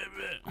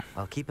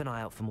 I'll keep an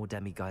eye out for more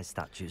demiguise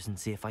statues and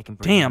see if I can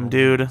bring Damn, more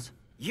dude. moons.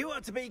 You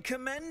are to be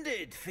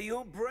commended for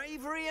your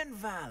bravery and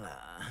valor.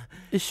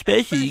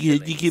 Especially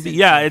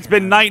yeah, it's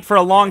been night for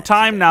a long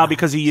time now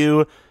because of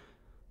you.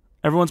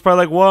 Everyone's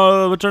probably like,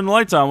 whoa, we'll turn the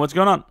lights on. What's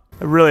going on?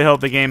 I really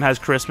hope the game has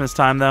Christmas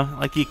time, though.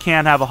 Like, you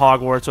can't have a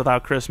Hogwarts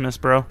without Christmas,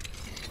 bro.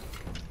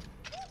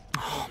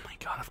 Oh, my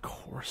God, of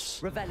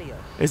course. Revelio.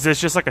 Is this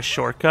just like a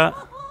shortcut?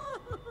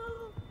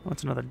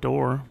 What's another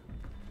door?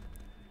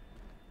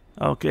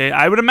 Okay,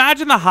 I would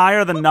imagine the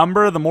higher the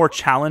number, the more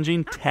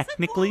challenging,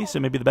 technically. So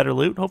maybe the better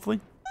loot, hopefully.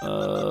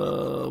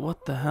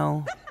 What the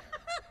hell?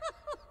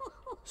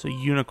 So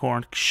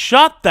unicorn.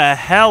 Shut the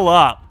hell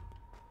up.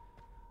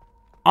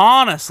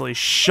 Honestly,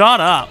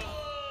 shut up.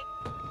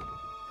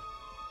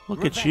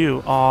 Look at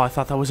you. Oh, I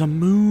thought that was a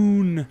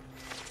moon.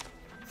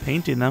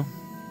 Painting, though.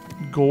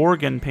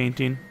 Gorgon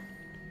painting.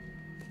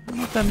 I don't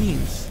know what that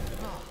means.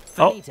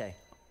 Oh.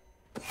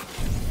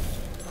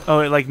 Oh,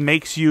 it like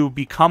makes you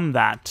become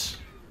that.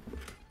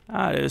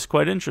 That is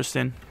quite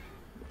interesting.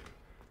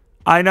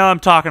 I know I'm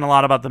talking a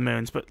lot about the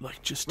moons, but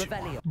like just...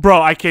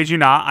 Bro, I kid you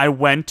not. I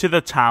went to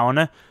the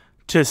town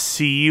to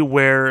see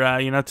where,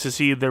 to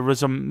see if there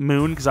was a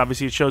moon, because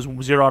obviously it shows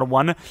 0 out of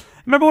 1.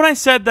 Remember when I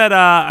said that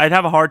I'd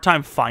have a hard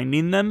time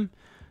finding them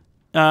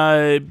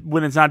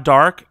when it's not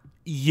dark?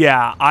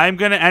 Yeah, I'm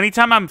going to...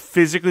 Anytime I'm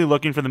physically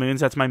looking for the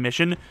moons, that's my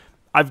mission,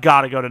 I've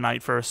got to go to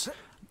night first.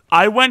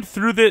 I went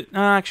through the...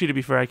 actually, to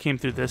be fair, I came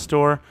through this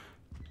door.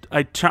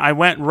 I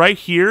went right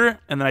here,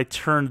 and then I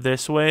turned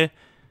this way,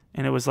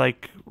 and it was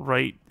like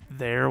right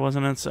there,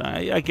 wasn't it? So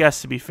I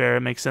guess, to be fair,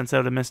 it makes sense I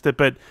would have missed it,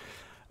 but...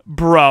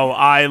 Bro,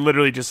 I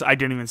literally just... I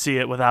didn't even see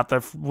it without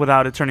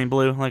it turning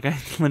blue. Like, I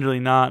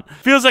literally not.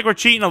 Feels like we're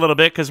cheating a little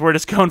bit, because we're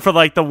just going for,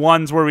 like, the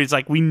ones where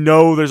we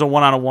know there's a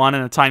 1 out of 1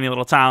 in a tiny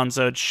little town,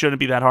 so it shouldn't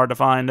be that hard to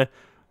find.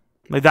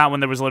 Like, that one,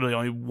 there was literally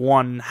only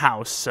 1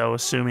 house, so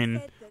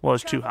assuming... Well,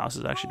 there's 2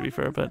 houses, actually, to be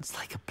fair, but... It's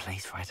like a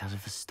place right out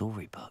of a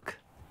storybook.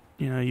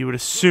 You know, you would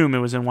assume it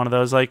was in one of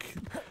those, like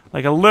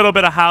a little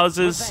bit of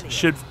houses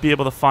should be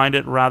able to find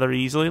it rather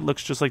easily. It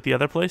looks just like the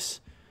other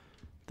place.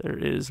 There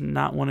is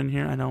not one in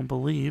here. I don't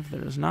believe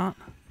there is not.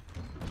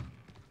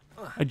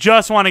 I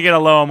just want to get a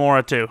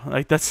Loamora too.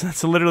 Like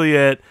that's literally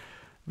it.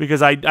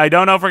 Because I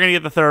don't know if we're going to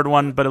get the third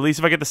one, but at least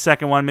if I get the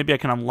second one, maybe I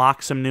can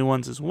unlock some new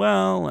ones as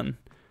well. And,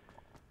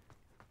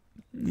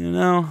 you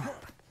know,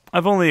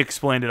 I've only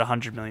explained it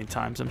 100 million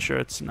times. I'm sure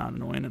it's not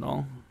annoying at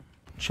all.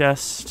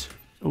 Chest.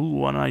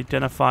 Ooh,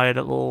 unidentified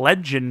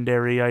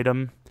legendary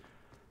item.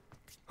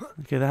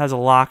 Okay, that has a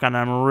lock on it.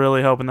 I'm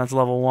really hoping that's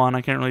level 1.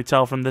 I can't really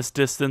tell from this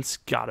distance.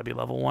 Gotta be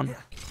level 1.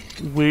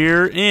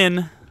 We're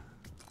in.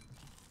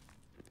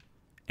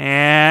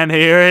 And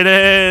here it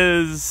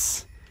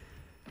is.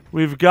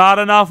 We've got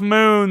enough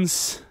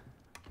moons.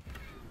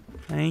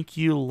 Thank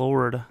you,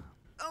 Lord.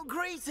 Oh,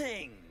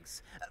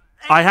 greetings.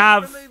 I've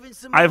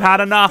had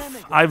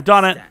enough. I've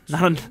done it.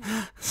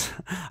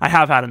 I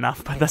have had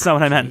enough, but that's not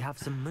what I meant.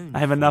 I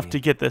have enough to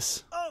get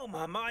this. Oh,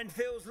 my mind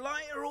feels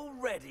lighter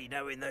already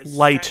knowing those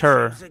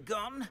Lighter. statues are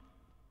gone.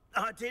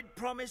 I did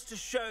promise to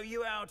show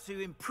you how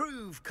to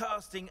improve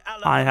casting.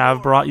 I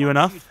have brought you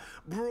enough.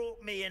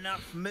 Brought me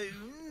enough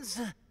moons.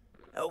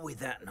 With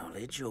that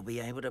knowledge, you'll be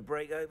able to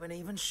break open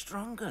even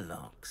stronger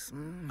locks.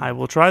 I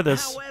will try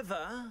this.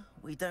 However,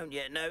 we don't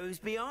yet know who's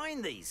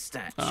behind these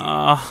statues.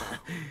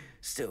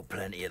 Still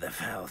plenty of the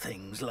foul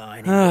things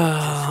lying in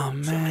Oh,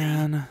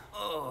 man.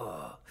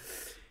 Oh.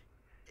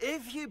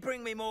 If you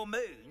bring me more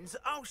moons,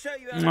 I'll show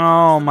you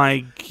how Oh,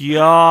 my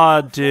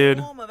God, dude.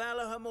 form of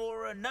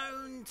Alohomora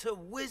known to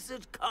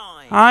wizard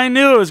kind. I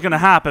knew it was going to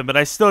happen, but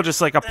I still just,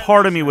 like, a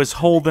part of me was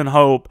holding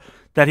hope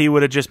that he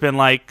would have just been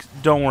like,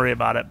 don't worry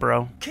about it,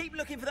 bro. Keep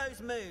looking for those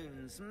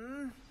moons,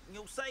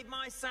 You'll save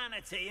my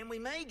sanity, and we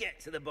may get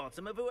to the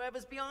bottom of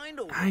whoever's behind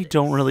all I this.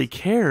 don't really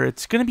care.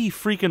 It's going to be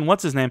freaking,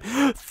 what's his name?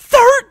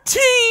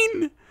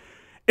 13!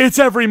 It's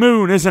every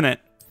moon, isn't it?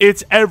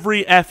 It's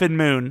every effing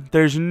moon.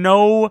 There's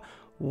no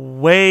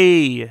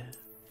way.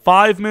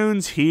 5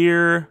 moons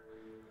here.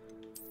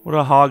 What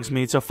a hog's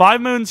meat. So 5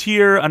 moons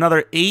here,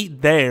 another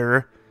 8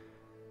 there.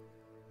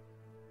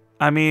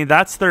 I mean,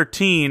 that's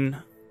 13.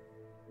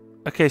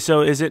 Okay,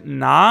 so is it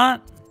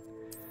not?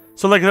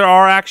 So, like, there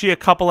are actually a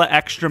couple of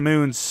extra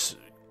moons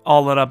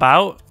all and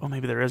about. Oh,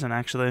 maybe there isn't,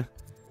 actually.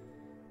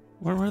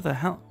 Where the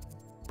hell?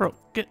 Bro,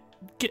 get.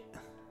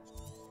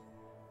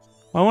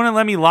 Why won't it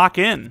let me lock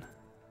in?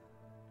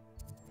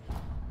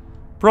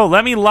 Bro,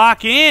 let me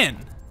lock in.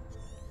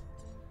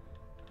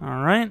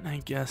 All right,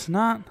 I guess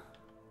not.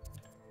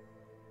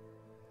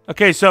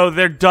 Okay, so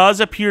there does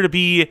appear to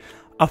be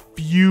a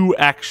few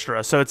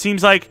extra. So it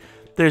seems like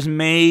there's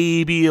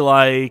maybe,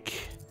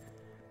 like...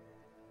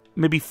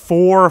 maybe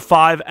 4 or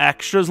 5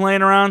 extras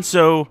laying around,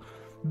 so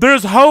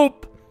there's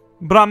hope,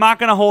 but I'm not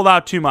going to hold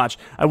out too much.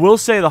 I will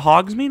say the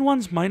Hogsmeade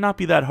ones might not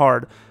be that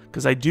hard,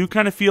 because I do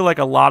kind of feel like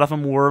a lot of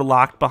them were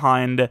locked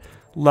behind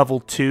level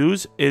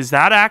 2s. Is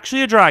that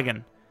actually a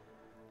dragon?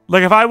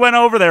 Like, if I went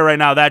over there right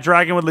now, that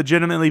dragon would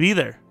legitimately be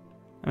there.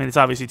 I mean, it's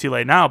obviously too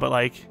late now, but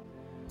like...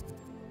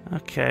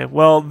 okay,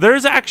 well,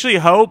 there's actually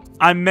hope.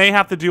 I may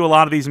have to do a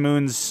lot of these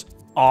moons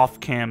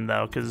off-cam,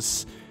 though,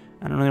 because...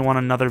 I don't really want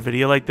another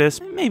video like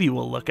this. Maybe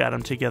we'll look at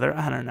them together.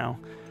 I don't know.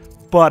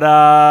 But,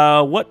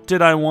 what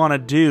did I want to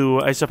do?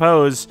 I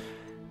suppose,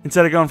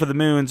 instead of going for the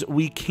moons,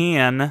 we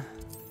can...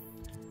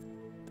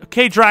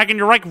 okay, dragon,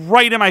 you're like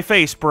right in my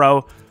face,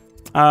 bro.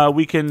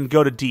 We can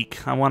go to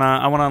Deke. I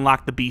wanna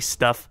unlock the beast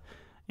stuff.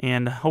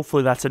 And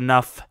hopefully that's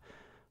enough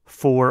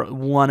for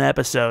one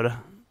episode.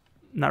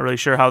 Not really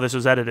sure how this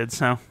was edited,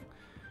 so...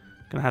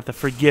 gonna have to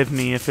forgive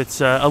me if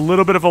it's a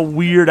little bit of a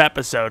weird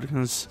episode,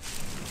 because...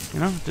 you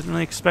know, didn't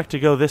really expect to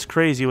go this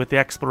crazy with the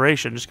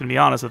exploration, just gonna be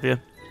honest with you.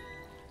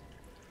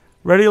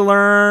 Ready to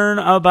learn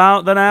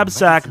about the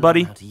knapsack,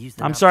 buddy.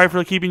 I'm sorry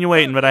for keeping you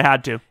waiting, but I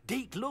had to.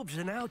 Deke loves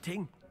an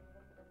outing.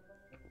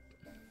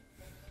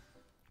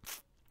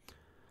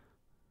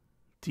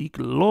 Deke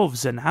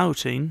loves an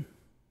outing.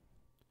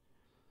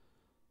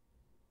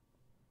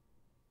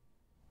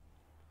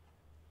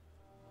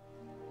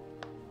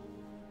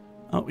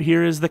 Oh,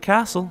 here is the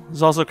castle.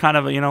 There's also kind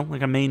of, you know,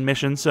 like a main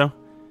mission, so...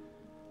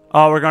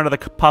 oh, we're going to the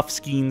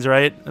Puffskeins,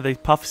 right? Are they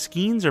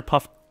Puffskeins or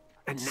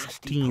A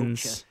nasty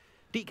Puffskeins? poacher.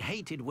 Deke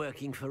hated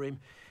working for him.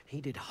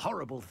 He did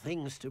horrible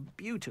things to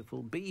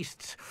beautiful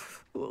beasts.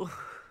 Oh,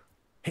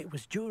 it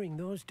was during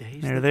those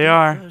days There that they Deke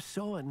are. first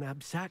saw a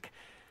knapsack.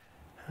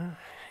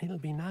 It'll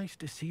be nice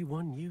to see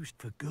one used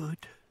for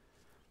good.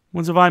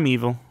 When's if I'm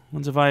evil?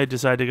 When's if I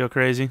decide to go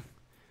crazy?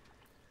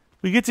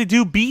 We get to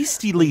do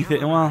beastie lethe.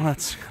 Well,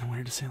 that's kind of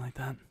weird to say it like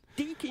that.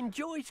 Deke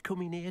enjoys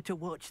coming here to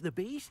watch the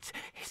beasts,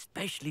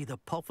 especially the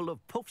puffle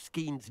of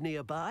Puffskeins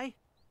nearby.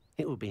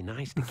 It will be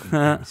nice to keep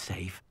them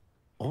safe.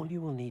 All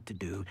you will need to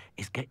do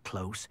is get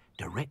close,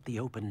 direct the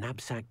open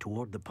knapsack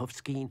toward the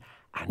Puffskein,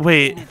 and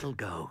Wait. in it'll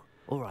go.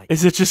 All right.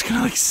 Is it just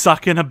gonna like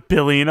suck in a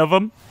billion of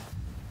them?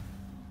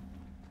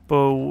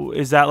 But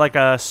is that like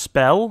a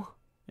spell?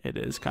 It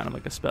is kind of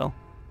like a spell.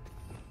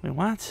 Wait,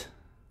 what?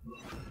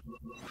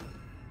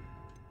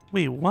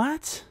 Wait,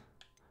 what?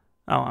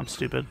 Oh, I'm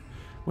stupid.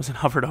 Wasn't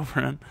hovered over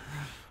it.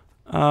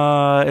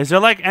 Is there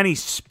like any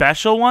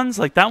special ones?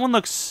 Like that one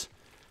looks...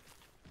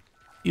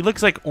 He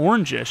looks like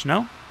orangish,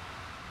 no?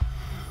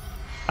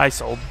 I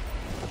sold.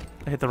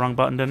 I hit the wrong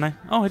button, didn't I?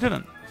 Oh, I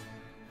didn't.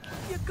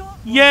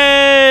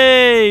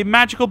 Yay!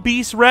 Magical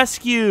beast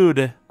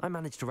rescued! I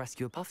managed to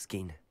rescue a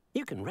puffskein.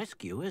 You can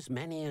rescue as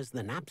many as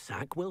the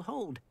knapsack will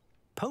hold.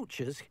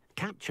 Poachers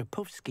capture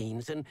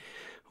puffskeins and,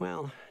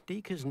 well,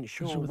 Deke isn't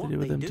sure What what they do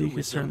with them. do Deke with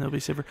is certain them. they'll be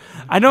safer.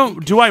 I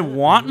don't. Do I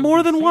want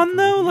more than one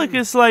though? Like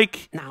it's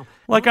like Now,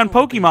 on not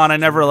all Pokemon, I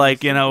beasts never are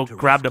like suited to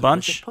grabbed a rescue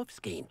as bunch.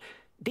 puffskein.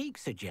 Deke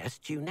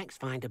suggests you next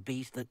find a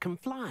beast that can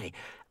fly.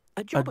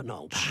 A A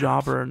jobberknoll, perhaps.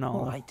 jobber and All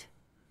all. right.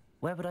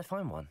 Where would I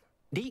find one?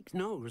 Deke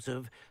knows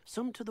of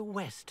some to the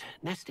west,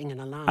 nesting in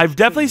a large I've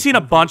definitely tree seen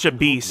a bunch of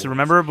overlooking beasts. Hogwarts.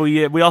 Remember,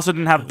 we also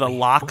didn't have But the we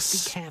locks,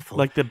 must be careful.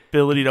 like the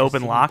ability to Deke has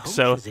open seen locks.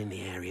 So poachers in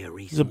the area there's a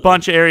recently.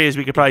 bunch of areas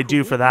we could probably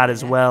do for that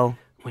as well.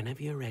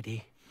 Whenever you're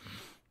ready.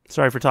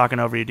 Sorry for talking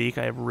over you, Deke.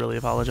 I really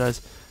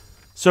apologize.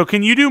 So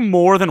can you do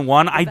more than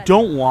one? I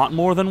don't want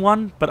more than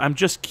one, but I'm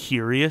just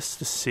curious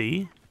to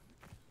see.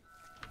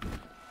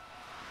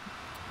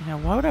 Yeah,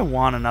 why would I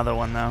want another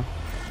one, though?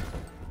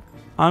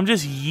 I'm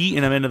just yeeting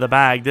them into the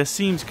bag. This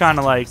seems kind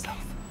of like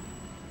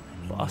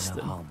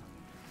busted.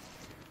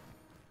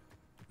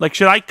 Like,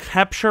 should I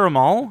capture them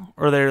all,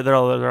 or they're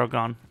all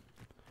gone?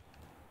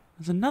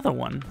 There's another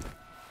one.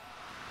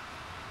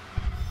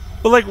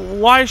 But like,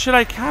 why should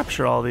I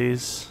capture all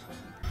these?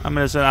 I'm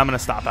gonna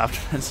stop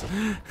after this.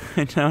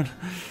 I don't.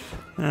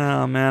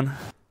 Oh man.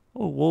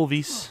 Oh,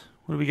 wolvies.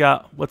 What do we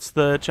got? What's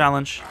the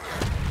challenge?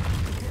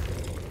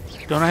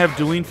 Don't I have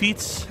dueling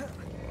feats?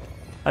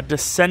 A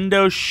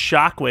Descendo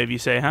Shockwave, you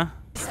say, huh?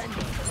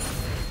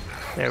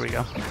 There we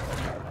go.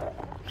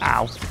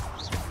 Ow.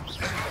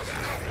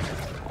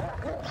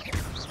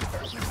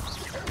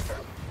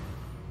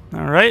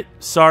 Alright.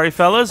 Sorry,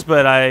 fellas,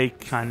 but I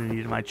kind of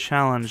needed my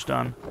challenge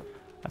done.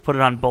 I put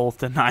it on both,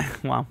 didn't I?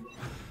 Wow.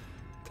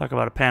 Talk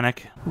about a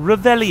panic.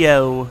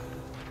 Revelio.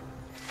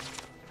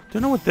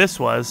 Don't know what this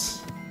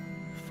was.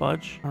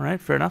 Fudge.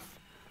 Alright, fair enough.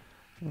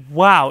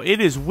 Wow,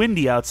 it is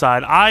windy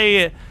outside.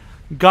 I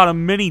got a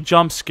mini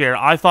jump scare.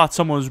 I thought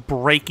someone was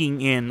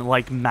breaking in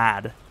like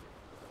mad.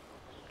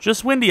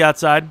 Just windy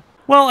outside.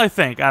 Well, I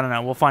think. I don't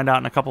know. We'll find out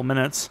in a couple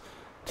minutes.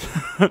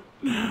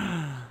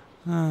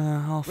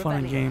 All fun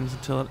and games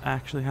until it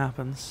actually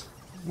happens.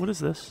 What is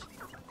this?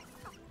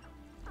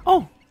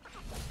 Oh!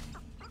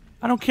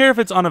 I don't care if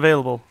it's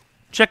unavailable.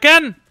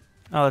 Chicken!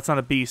 Oh, that's not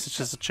a beast. It's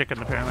just a chicken,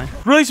 apparently.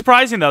 Really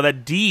surprising, though,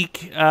 that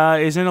Deke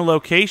is in a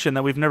location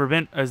that we've never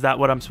been. Is that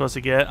what I'm supposed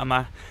to get? I'm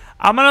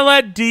gonna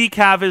let Deke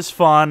have his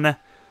fun.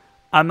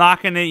 I'm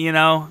not gonna, you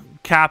know,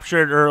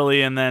 capture it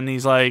early, and then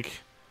he's like,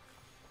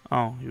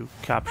 oh, you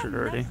captured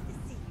already.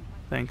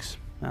 Thanks,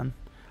 man.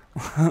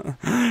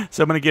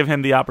 So I'm gonna give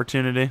him the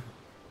opportunity.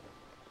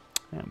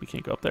 And we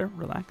can't go up there.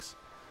 Relax.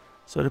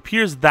 So it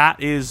appears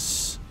that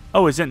is...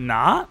 Oh, is it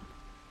not?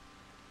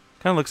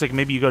 Kind of looks like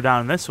maybe you go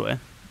down this way.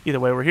 Either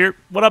way, we're here.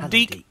 What up, Hello,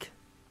 Deke?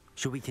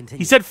 Should we continue?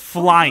 He said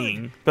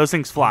flying. Those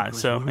things fly, Deke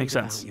was so worried makes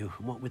about sense. you,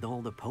 what with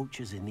all the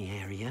poachers in the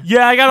area.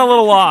 Yeah, I got a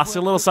little lost,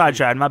 a little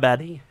sidetracked. My bad.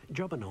 The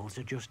jobberknolls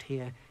are just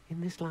here in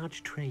this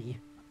large tree.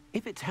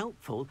 If it's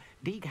helpful,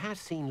 Deke has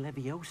seen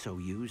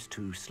Levioso used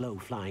to slow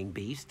flying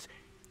beasts.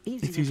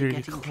 It's easier to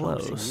get get in close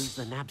and close. use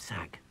the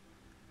knapsack.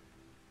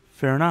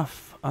 Fair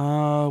enough.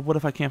 What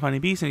if I can't find any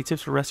beasts? Any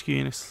tips for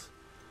rescuing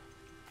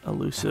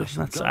elusive?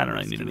 I don't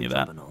really need any of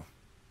that.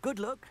 Good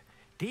luck.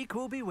 Deke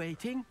will be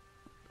waiting.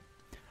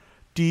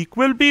 Deke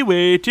will be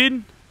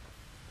waiting.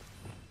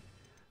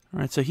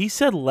 Alright, so he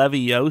said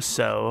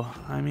Levioso.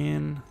 I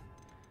mean,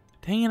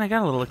 dang it, I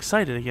got a little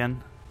excited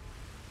again.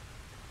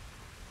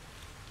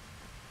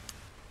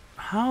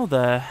 How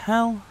the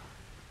hell?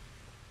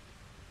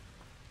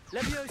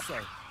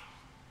 Levioso.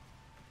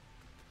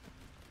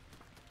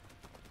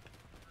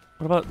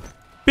 What about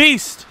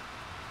Beast?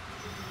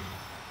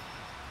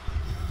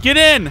 Get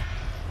in!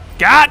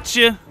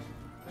 Gotcha!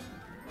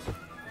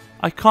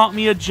 I caught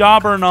me a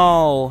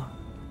jobberknoll.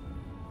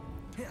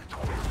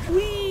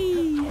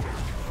 Whee!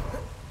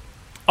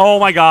 Oh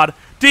my god.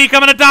 Deke, I'm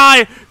gonna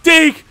die!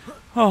 Deke!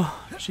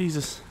 Oh,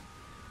 Jesus.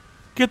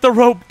 Get the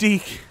rope,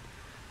 Deke.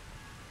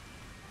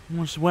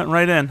 Almost went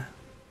right in.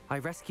 I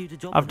rescued a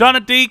jobberknoll. I've done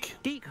it, Deke.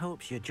 Deke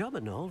hopes your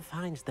jobberknoll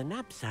finds the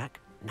knapsack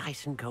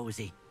nice and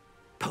cozy.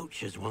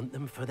 Poachers want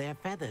them for their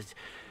feathers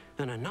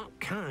and are not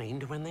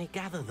kind when they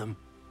gather them.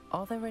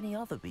 Are there any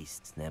other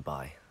beasts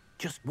nearby?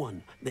 Just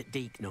one that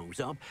Deke knows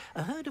of,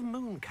 a herd of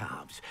moon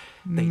calves.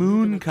 They Moon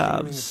live in a clearing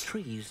calves. of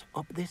trees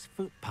up this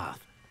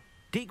footpath.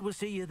 Deke will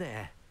see you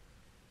there.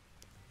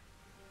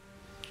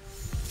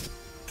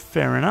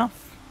 Fair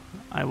enough.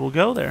 I will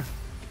go there.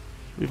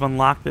 We've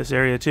unlocked this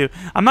area too.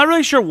 I'm not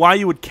really sure why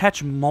you would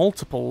catch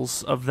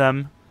multiples of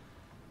them.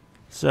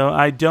 So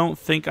I don't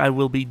think I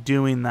will be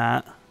doing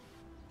that.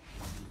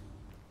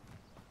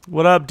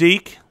 What up,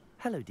 Deke?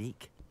 Hello,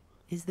 Deke.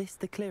 Is this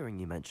the clearing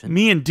you mentioned?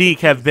 Me and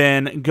Deke have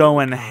been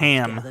going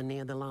ham. Gather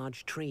near the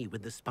large tree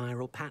with the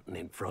spiral pattern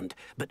in front,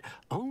 but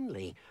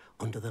only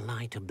under the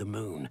light of the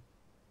moon.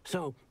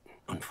 So,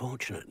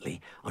 Unfortunately,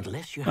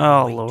 unless you have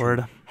Oh, a way Lord.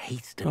 to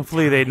hasten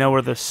Hopefully they know time,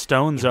 where the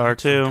stones you are, might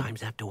too.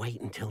 sometimes have to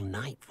wait until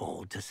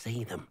nightfall to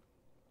see them.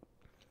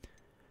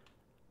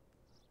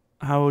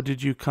 How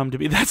did you come to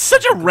be? That's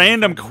such a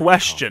random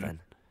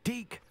question.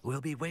 Deke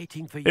will be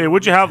waiting for you. Hey,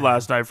 what'd you have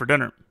last night for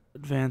dinner?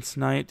 Advanced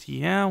night.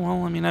 Yeah,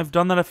 well, I mean, I've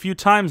done that a few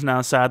times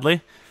now,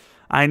 sadly.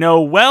 I'm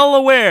well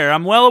aware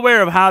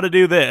of how to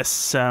do this,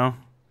 so...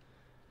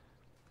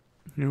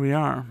 Here we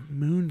are.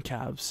 Moon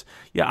calves.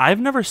 Yeah, I've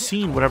never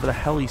seen whatever the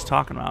hell he's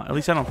talking about. At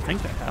least I don't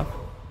think I have.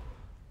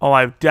 Oh,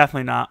 I've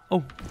definitely not.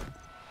 Oh.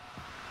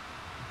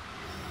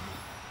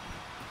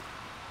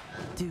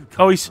 Do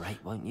Oh, he's...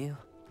 cooperate, won't you?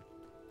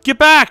 Get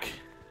back!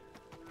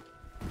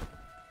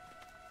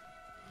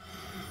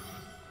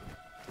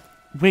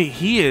 Wait,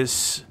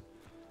 he's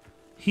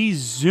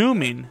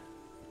zooming.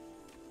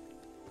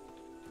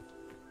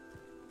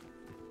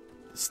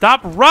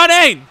 Stop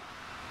running!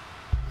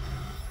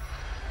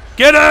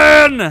 Get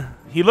in!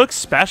 He looks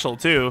special,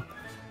 too.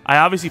 I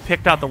obviously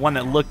picked out the one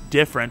that looked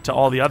different to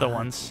all the other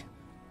ones.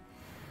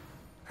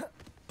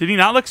 Did he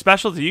not look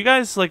special to you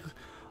guys? Like,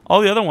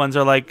 all the other ones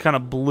are, like, kind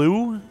of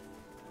blue.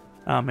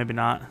 Oh, maybe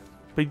not.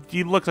 But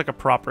he looks like a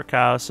proper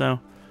cow, so...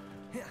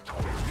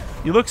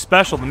 You look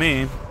special to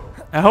me.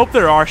 I hope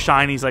there are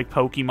shinies like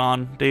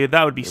Pokemon, dude.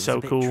 That would be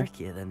so cool. It was a bit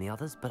trickier than the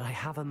others, but I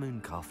have a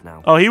moon calf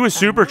now. Oh, he was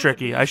super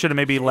tricky. I should have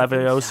maybe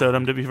Levioso'd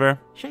him, to be fair.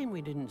 Shame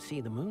we didn't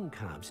see the moon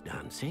calves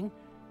dancing.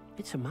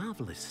 It's a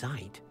marvelous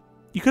sight.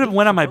 You could have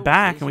went on my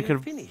back and we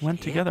could have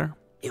went together.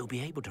 You'll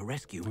be able to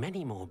rescue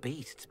many more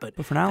beasts, but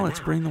for now, let's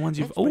bring the ones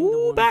you've... let's bring the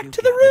Oh, ones back you've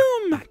to the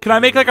gathered room! back Can to I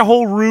the make like a room.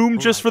 whole room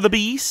just Alright. for the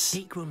beasts?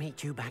 Deke will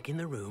meet you back in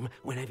the room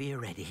whenever you're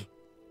ready.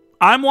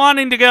 I'm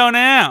wanting to go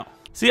now.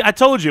 See, I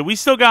told you, we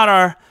still got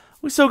our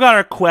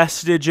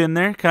questage in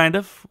there, kind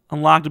of.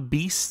 Unlocked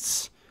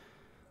beasts,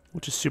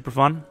 which is super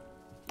fun.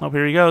 Oh,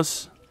 here he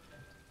goes.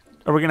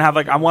 Are we gonna have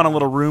like, I want a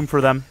little room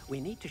for them.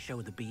 We need to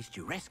show the beast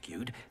you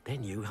rescued their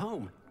new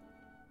home.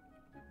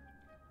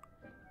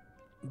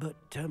 But,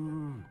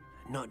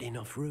 not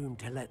enough room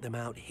to let them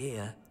out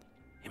here.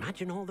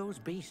 Imagine all those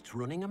beasts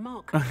running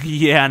amok.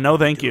 Yeah, no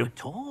thank you.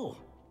 At all.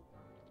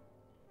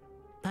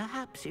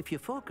 Perhaps if you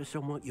focus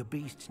on what your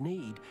beasts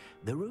need,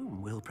 the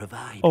room will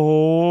provide.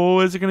 Oh,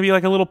 is it gonna be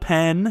like a little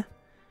pen?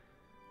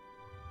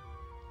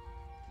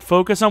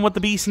 Focus on what the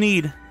beasts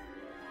need.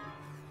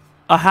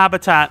 A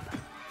habitat.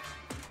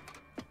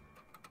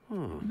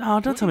 No,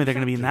 don't tell me they're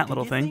gonna be in that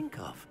little thing.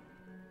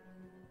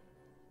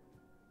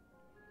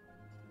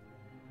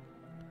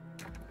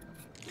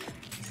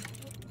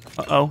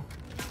 Uh-oh.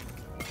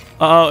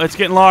 Uh-oh, it's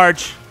getting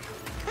large.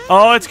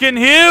 Oh, it's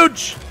getting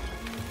huge!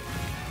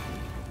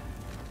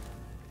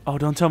 Oh,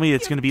 don't tell me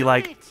it's gonna be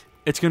like...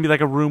 It's gonna be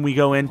like a room we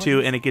go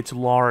into and it gets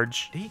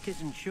large. Deke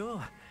isn't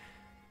sure.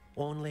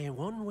 Only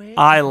one way.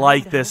 I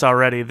like this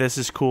already. This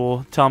is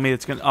cool. Tell me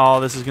it's gonna... Oh,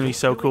 this is gonna be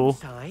so cool.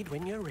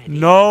 When you're ready.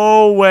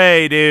 No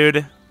way,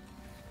 dude.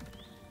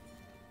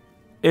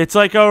 It's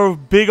like a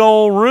big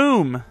old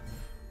room.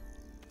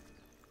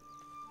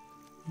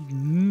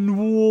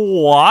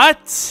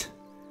 What?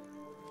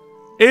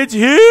 It's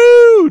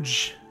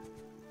huge!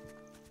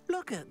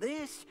 Look at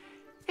this.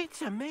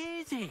 It's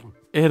amazing.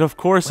 Of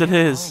course it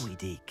is. Where are we,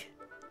 Deke?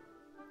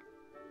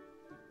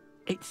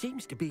 It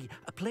seems to be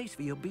a place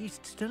for your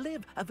beasts to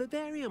live, a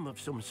vivarium of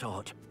some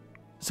sort.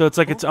 So it's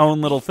like its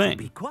own little Beasts will thing.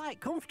 be quite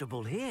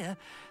comfortable here.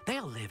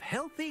 They'll live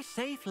healthy,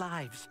 safe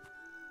lives.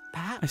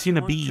 Perhaps I seen you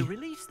a want bee. to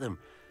release them.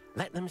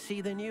 Let them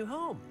see their new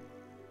home.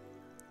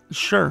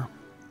 Sure.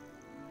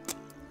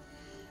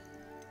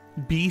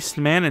 Beast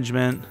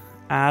management.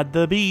 Add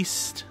the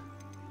beast.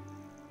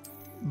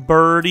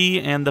 Birdie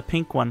and the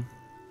pink one.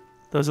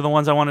 Those are the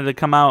ones I wanted to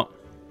come out.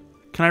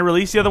 Can I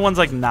release the other ones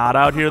like not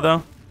out here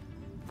though?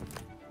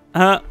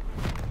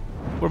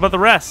 What about the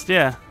rest?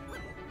 Yeah.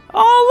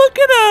 Oh, look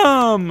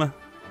at him!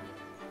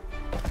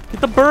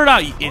 Get the bird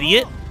out, you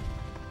idiot!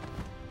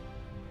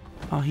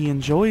 Oh, he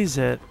enjoys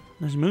it.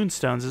 There's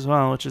moonstones as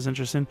well, which is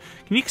interesting.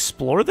 Can you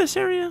explore this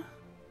area?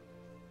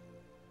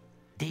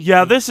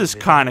 Yeah, this is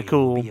kind of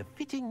cool. Be a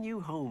fitting new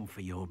home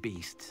for your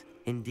beasts.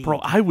 Indeed. Bro,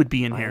 I would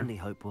be in I here. only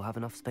hope we'll have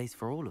enough space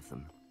for all of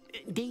them.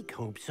 Deke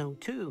hopes so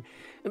too.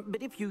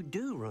 But if you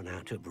do run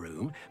out of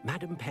room,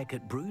 Madam Peck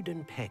at Brood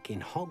and Peck in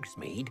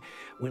Hogsmeade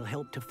will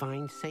help to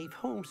find safe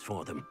homes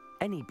for them.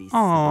 Any beasts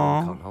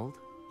Aww. can't hold.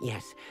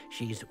 Yes,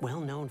 she's well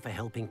known for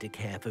helping to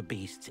care for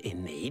beasts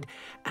in need,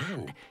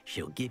 and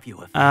she'll give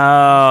you a...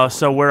 Oh,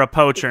 so we're a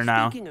poacher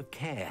now. Speaking of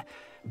care,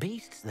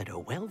 beasts that are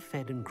well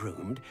fed and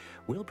groomed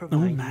will provide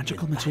you with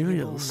magical valuable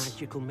materials.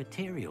 magical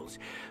materials,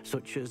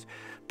 such as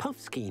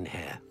puffskein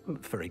hair,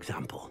 for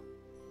example.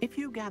 If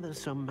you gather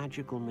some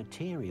magical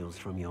materials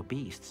from your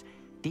beasts,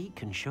 Deke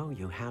can show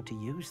you how to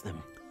use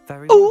them.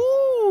 Very well.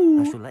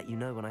 Ooh! I shall let you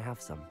know when I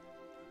have some.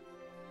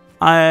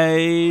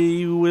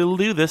 I will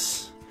do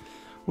this.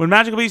 When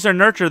magical beasts are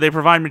nurtured, they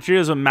provide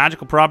materials with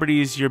magical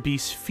properties your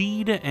beasts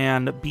feed,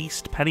 and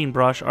beast petting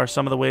brush are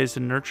some of the ways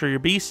to nurture your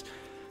beast.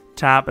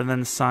 Tap and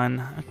then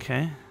sun.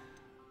 Okay.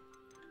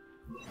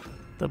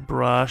 The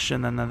brush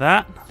and then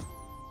that.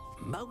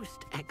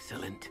 Most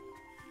excellent.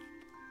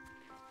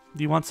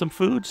 Do you want some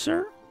food,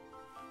 sir?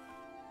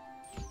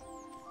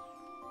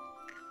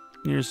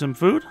 Here's some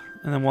food.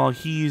 And then while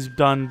he's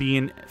done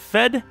being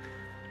fed,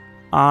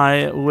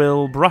 I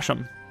will brush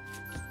him.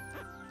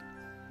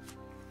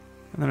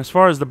 And then as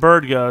far as the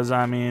bird goes,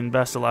 I mean,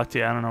 best of luck to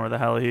you. I don't know where the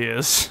hell he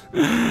is.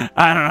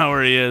 I don't know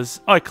where he is.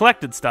 Oh, I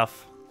collected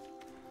stuff.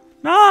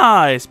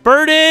 Nice!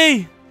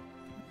 Birdie!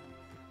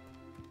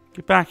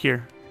 Get back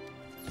here.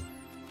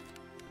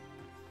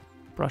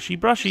 Brushy,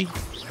 brushy.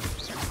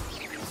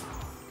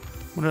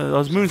 What are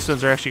those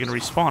moonstones are actually going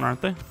to respawn,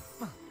 aren't they?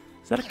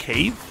 Is that a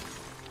cave?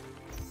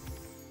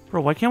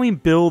 Bro, why can't we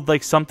build,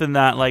 like, something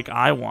that, like,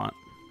 I want?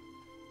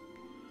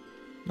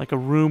 Like a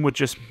room with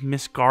just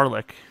Miss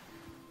Garlic.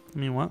 I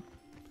mean, what?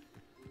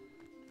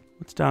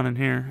 What's down in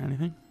here?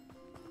 Anything?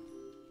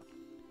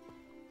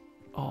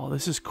 Oh,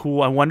 this is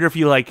cool. I wonder if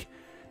you, like,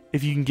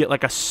 if you can get,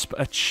 like,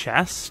 a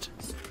chest.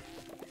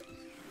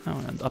 Oh,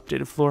 an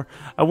updated floor.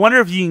 I wonder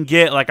if you can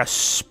get, like, a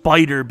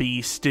spider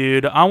beast,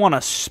 dude. I want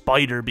a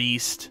spider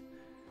beast.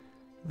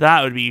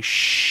 That would be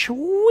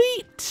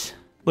sweet.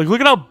 Like,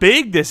 look at how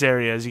big this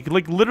area is. You could,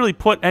 like, literally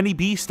put any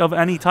beast of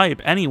any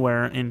type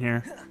anywhere in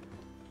here.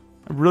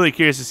 I'm really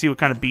curious to see what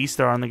kind of beasts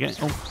there are in the game.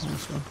 Oh,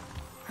 let's go.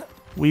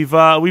 We've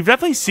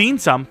definitely seen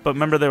some, but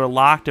remember they were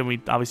locked, and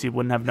we obviously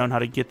wouldn't have known how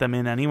to get them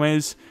in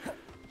anyways.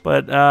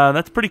 But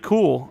that's pretty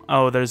cool.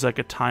 Oh, there's like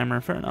a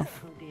timer. Fair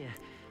enough.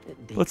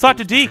 Let's talk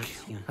to Deke.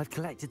 I've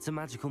collected some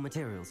magical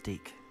materials,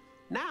 Deke.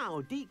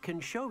 Now, Deke can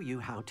show you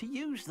how to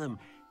use them.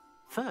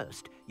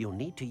 First, you'll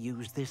need to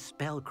use this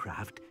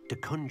spellcraft to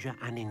conjure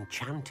an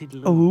enchanted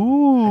loom.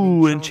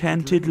 Ooh,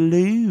 enchanted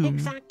loom.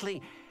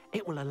 Exactly.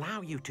 It will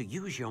allow you to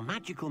use your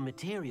magical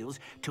materials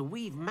to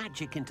weave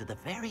magic into the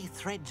very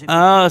threads of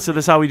Oh, so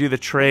that's how we do the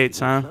traits,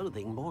 huh?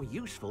 Clothing more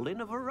useful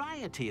in a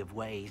variety of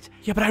ways.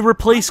 Yeah, but I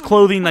replace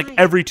clothing like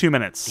every 2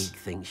 minutes. Deke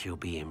thinks you'll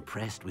be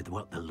impressed with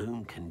what the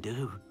loom can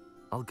do.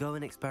 I'll go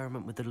and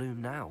experiment with the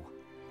loom now.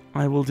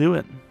 I will do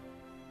it.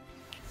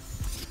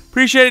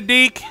 Appreciate it,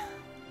 Deke.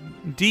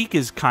 Deke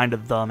is kind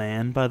of the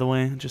man, by the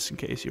way, just in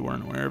case you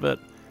weren't aware of it.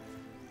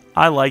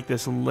 I like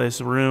this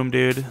room,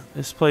 dude.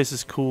 This place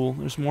is cool.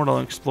 There's more to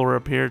explore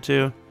up here,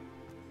 too.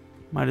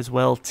 Might as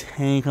well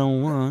take a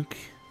look.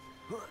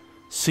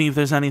 See if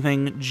there's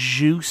anything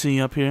juicy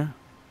up here.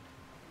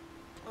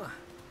 The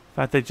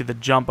fact that you have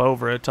to jump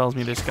over it tells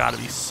me there's got to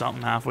be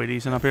something halfway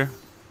decent up here.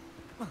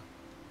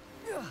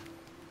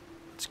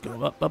 Let's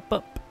go up, up,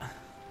 up.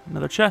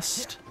 Another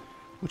chest,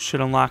 which should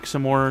unlock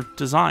some more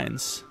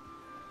designs.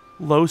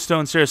 Low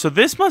stone stairs. So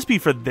this must be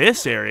for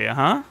this area,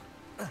 huh?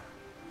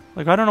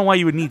 Like, I don't know why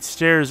you would need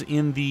stairs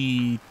in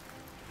the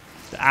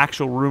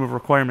actual room of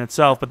requirement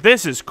itself, but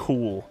this is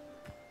cool.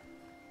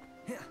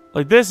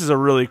 Like, this is a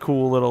really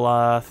cool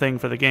little thing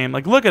for the game.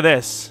 Like, look at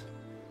this.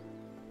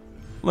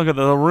 Look at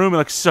the room. It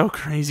looks so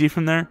crazy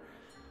from there.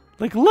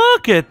 Like,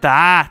 look at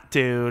that,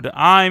 dude.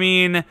 I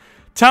mean,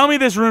 tell me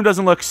this room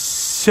doesn't look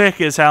sick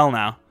as hell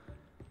now.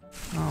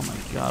 Oh,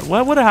 my God.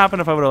 What would have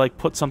happened if I would have, like,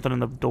 put something in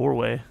the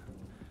doorway?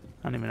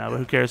 I don't even know, but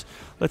who cares?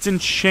 Let's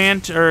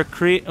enchant or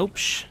create...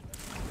 Oops.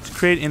 Let's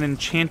create an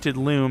enchanted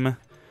loom.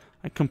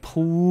 I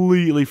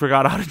completely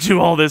forgot how to do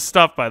all this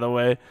stuff, by the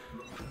way.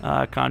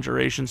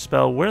 Conjuration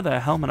spell. Where the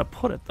hell am I going to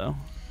put it, though?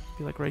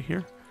 Be like right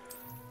here.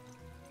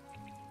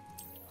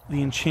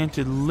 The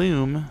enchanted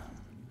loom.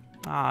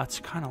 Ah, it's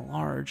kind of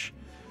large.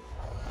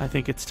 I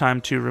think it's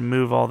time to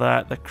remove all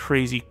that. The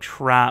crazy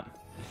crap.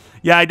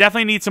 Yeah, I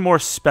definitely need some more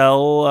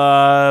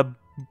spell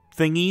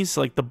thingies,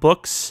 like the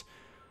books.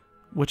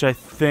 Which I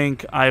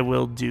think I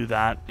will do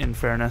that, in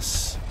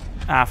fairness,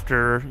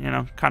 after, you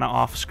know, kind of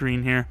off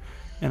screen here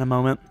in a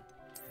moment.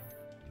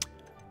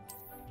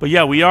 But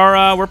yeah,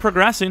 we're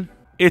progressing.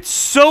 It's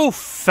so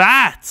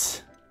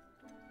fat.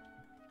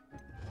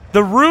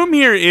 The room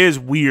here is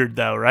weird,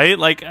 though, right?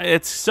 Like,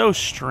 it's so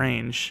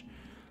strange.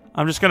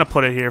 I'm just going to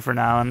put it here for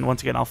now, and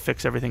once again, I'll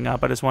fix everything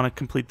up. I just want to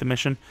complete the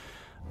mission.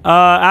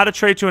 Add a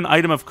trait to an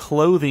item of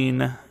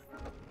clothing. All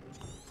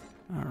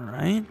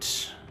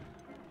right.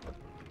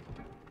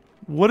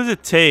 What does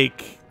it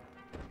take?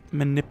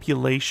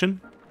 Manipulation.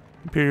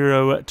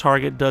 Imperial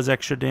target does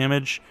extra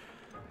damage.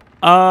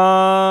 What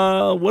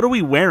are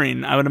we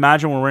wearing? I would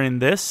imagine we're wearing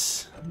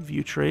this.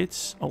 View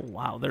traits. Oh,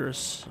 wow. There's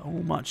so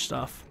much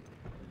stuff.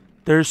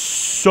 There's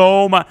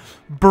so much.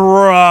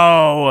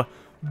 Bro.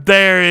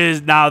 There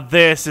is. Now,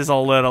 this is a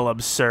little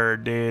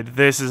absurd, dude.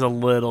 This is a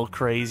little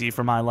crazy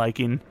for my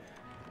liking.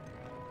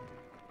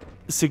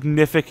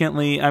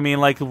 Significantly. I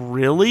mean, like,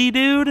 really,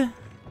 dude?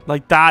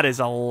 Like, that is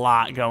a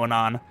lot going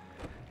on.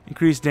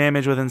 Increased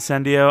damage with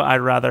Incendio.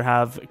 I'd rather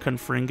have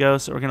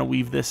Confringo, so we're going to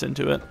weave this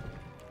into it.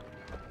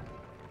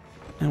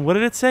 And what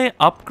did it say?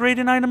 Upgrade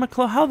an item of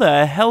clothes? How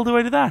the hell do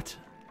I do that?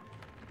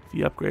 If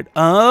you upgrade...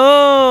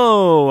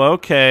 Oh,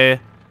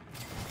 okay.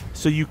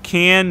 So you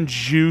can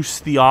juice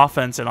the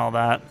offense and all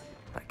that.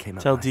 That came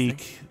out Tell nicely.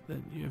 Deke that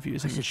you have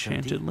used an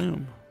enchanted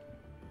loom.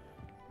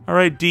 All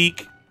right,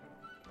 Deke.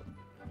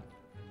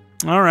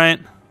 All right.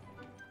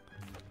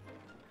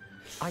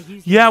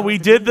 Yeah, we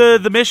did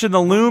the mission.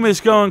 The loom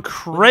is going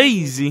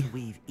crazy.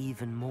 Weave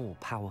even more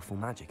powerful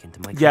magic into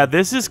my Yeah,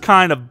 this is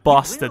kind of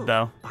busted, will,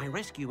 though. by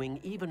rescuing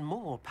even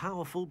more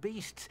powerful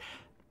beasts.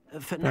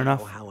 For Fair now,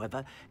 enough.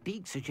 however,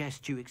 Deke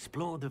suggests you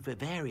explore the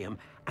vivarium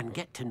and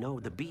get to know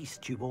the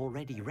beasts you've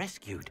already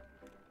rescued.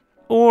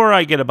 Or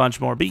I get a bunch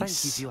more Thank you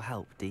beasts. for your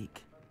help,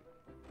 Deke.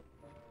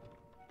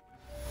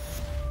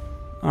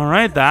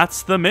 Alright,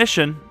 that's the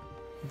mission.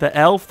 The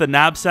elf, the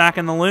knapsack,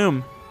 and the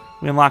loom.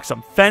 We unlock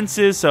some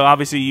fences, so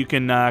obviously you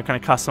can kind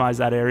of customize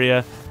that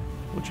area,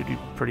 which would be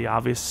pretty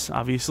obvious,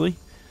 obviously.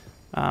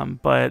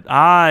 But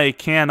I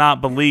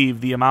cannot believe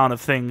the amount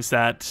of things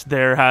that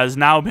there has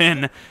now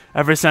been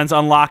ever since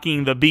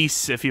unlocking the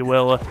beasts, if you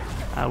will.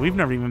 We've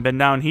never even been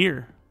down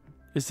here.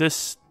 Is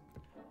this...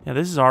 Yeah,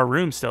 this is our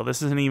room still.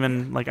 This isn't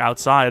even, like,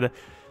 outside. A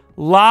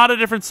lot of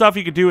different stuff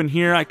you could do in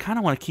here. I kind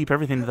of want to keep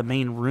everything to the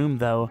main room,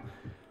 though.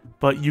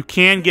 But you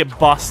can get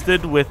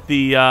busted with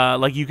the,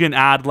 like, you can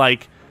add,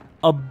 like,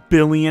 a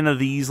billion of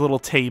these little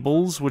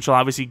tables, which will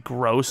obviously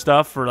grow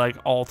stuff for, like,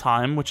 all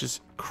time, which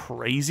is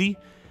crazy.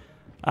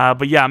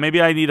 But yeah,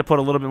 maybe I need to put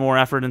a little bit more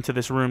effort into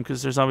this room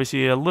because there's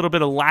obviously a little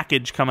bit of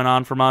lackage coming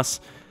on from us.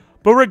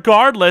 But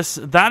regardless,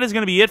 that is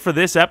going to be it for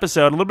this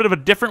episode. A little bit of a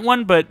different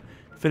one, but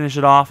finish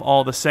it off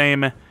all the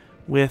same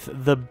with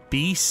the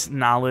beast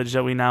knowledge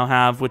that we now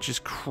have, which is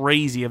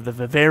crazy, of the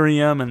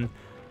vivarium and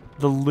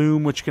the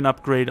loom, which can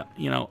upgrade,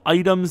 you know,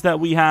 items that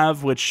we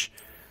have, which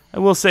I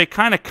will say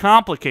kind of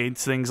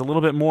complicates things a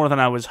little bit more than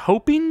I was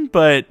hoping,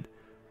 but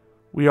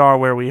we are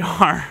where we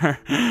are.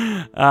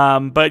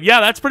 But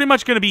yeah, that's pretty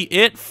much going to be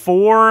it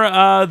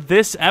for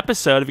this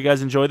episode. If you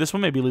guys enjoyed this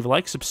one, maybe leave a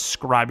like,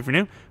 subscribe if you're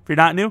new. If you're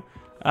not new,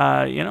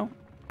 you know,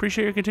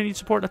 appreciate your continued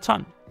support a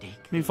ton. You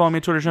can follow me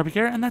on Twitter,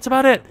 JumpyCare, and that's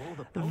about it.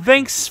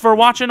 Thanks for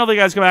watching. Hopefully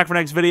you guys come back for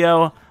next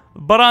video.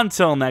 But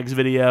until next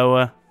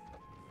video,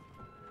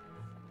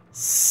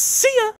 see ya!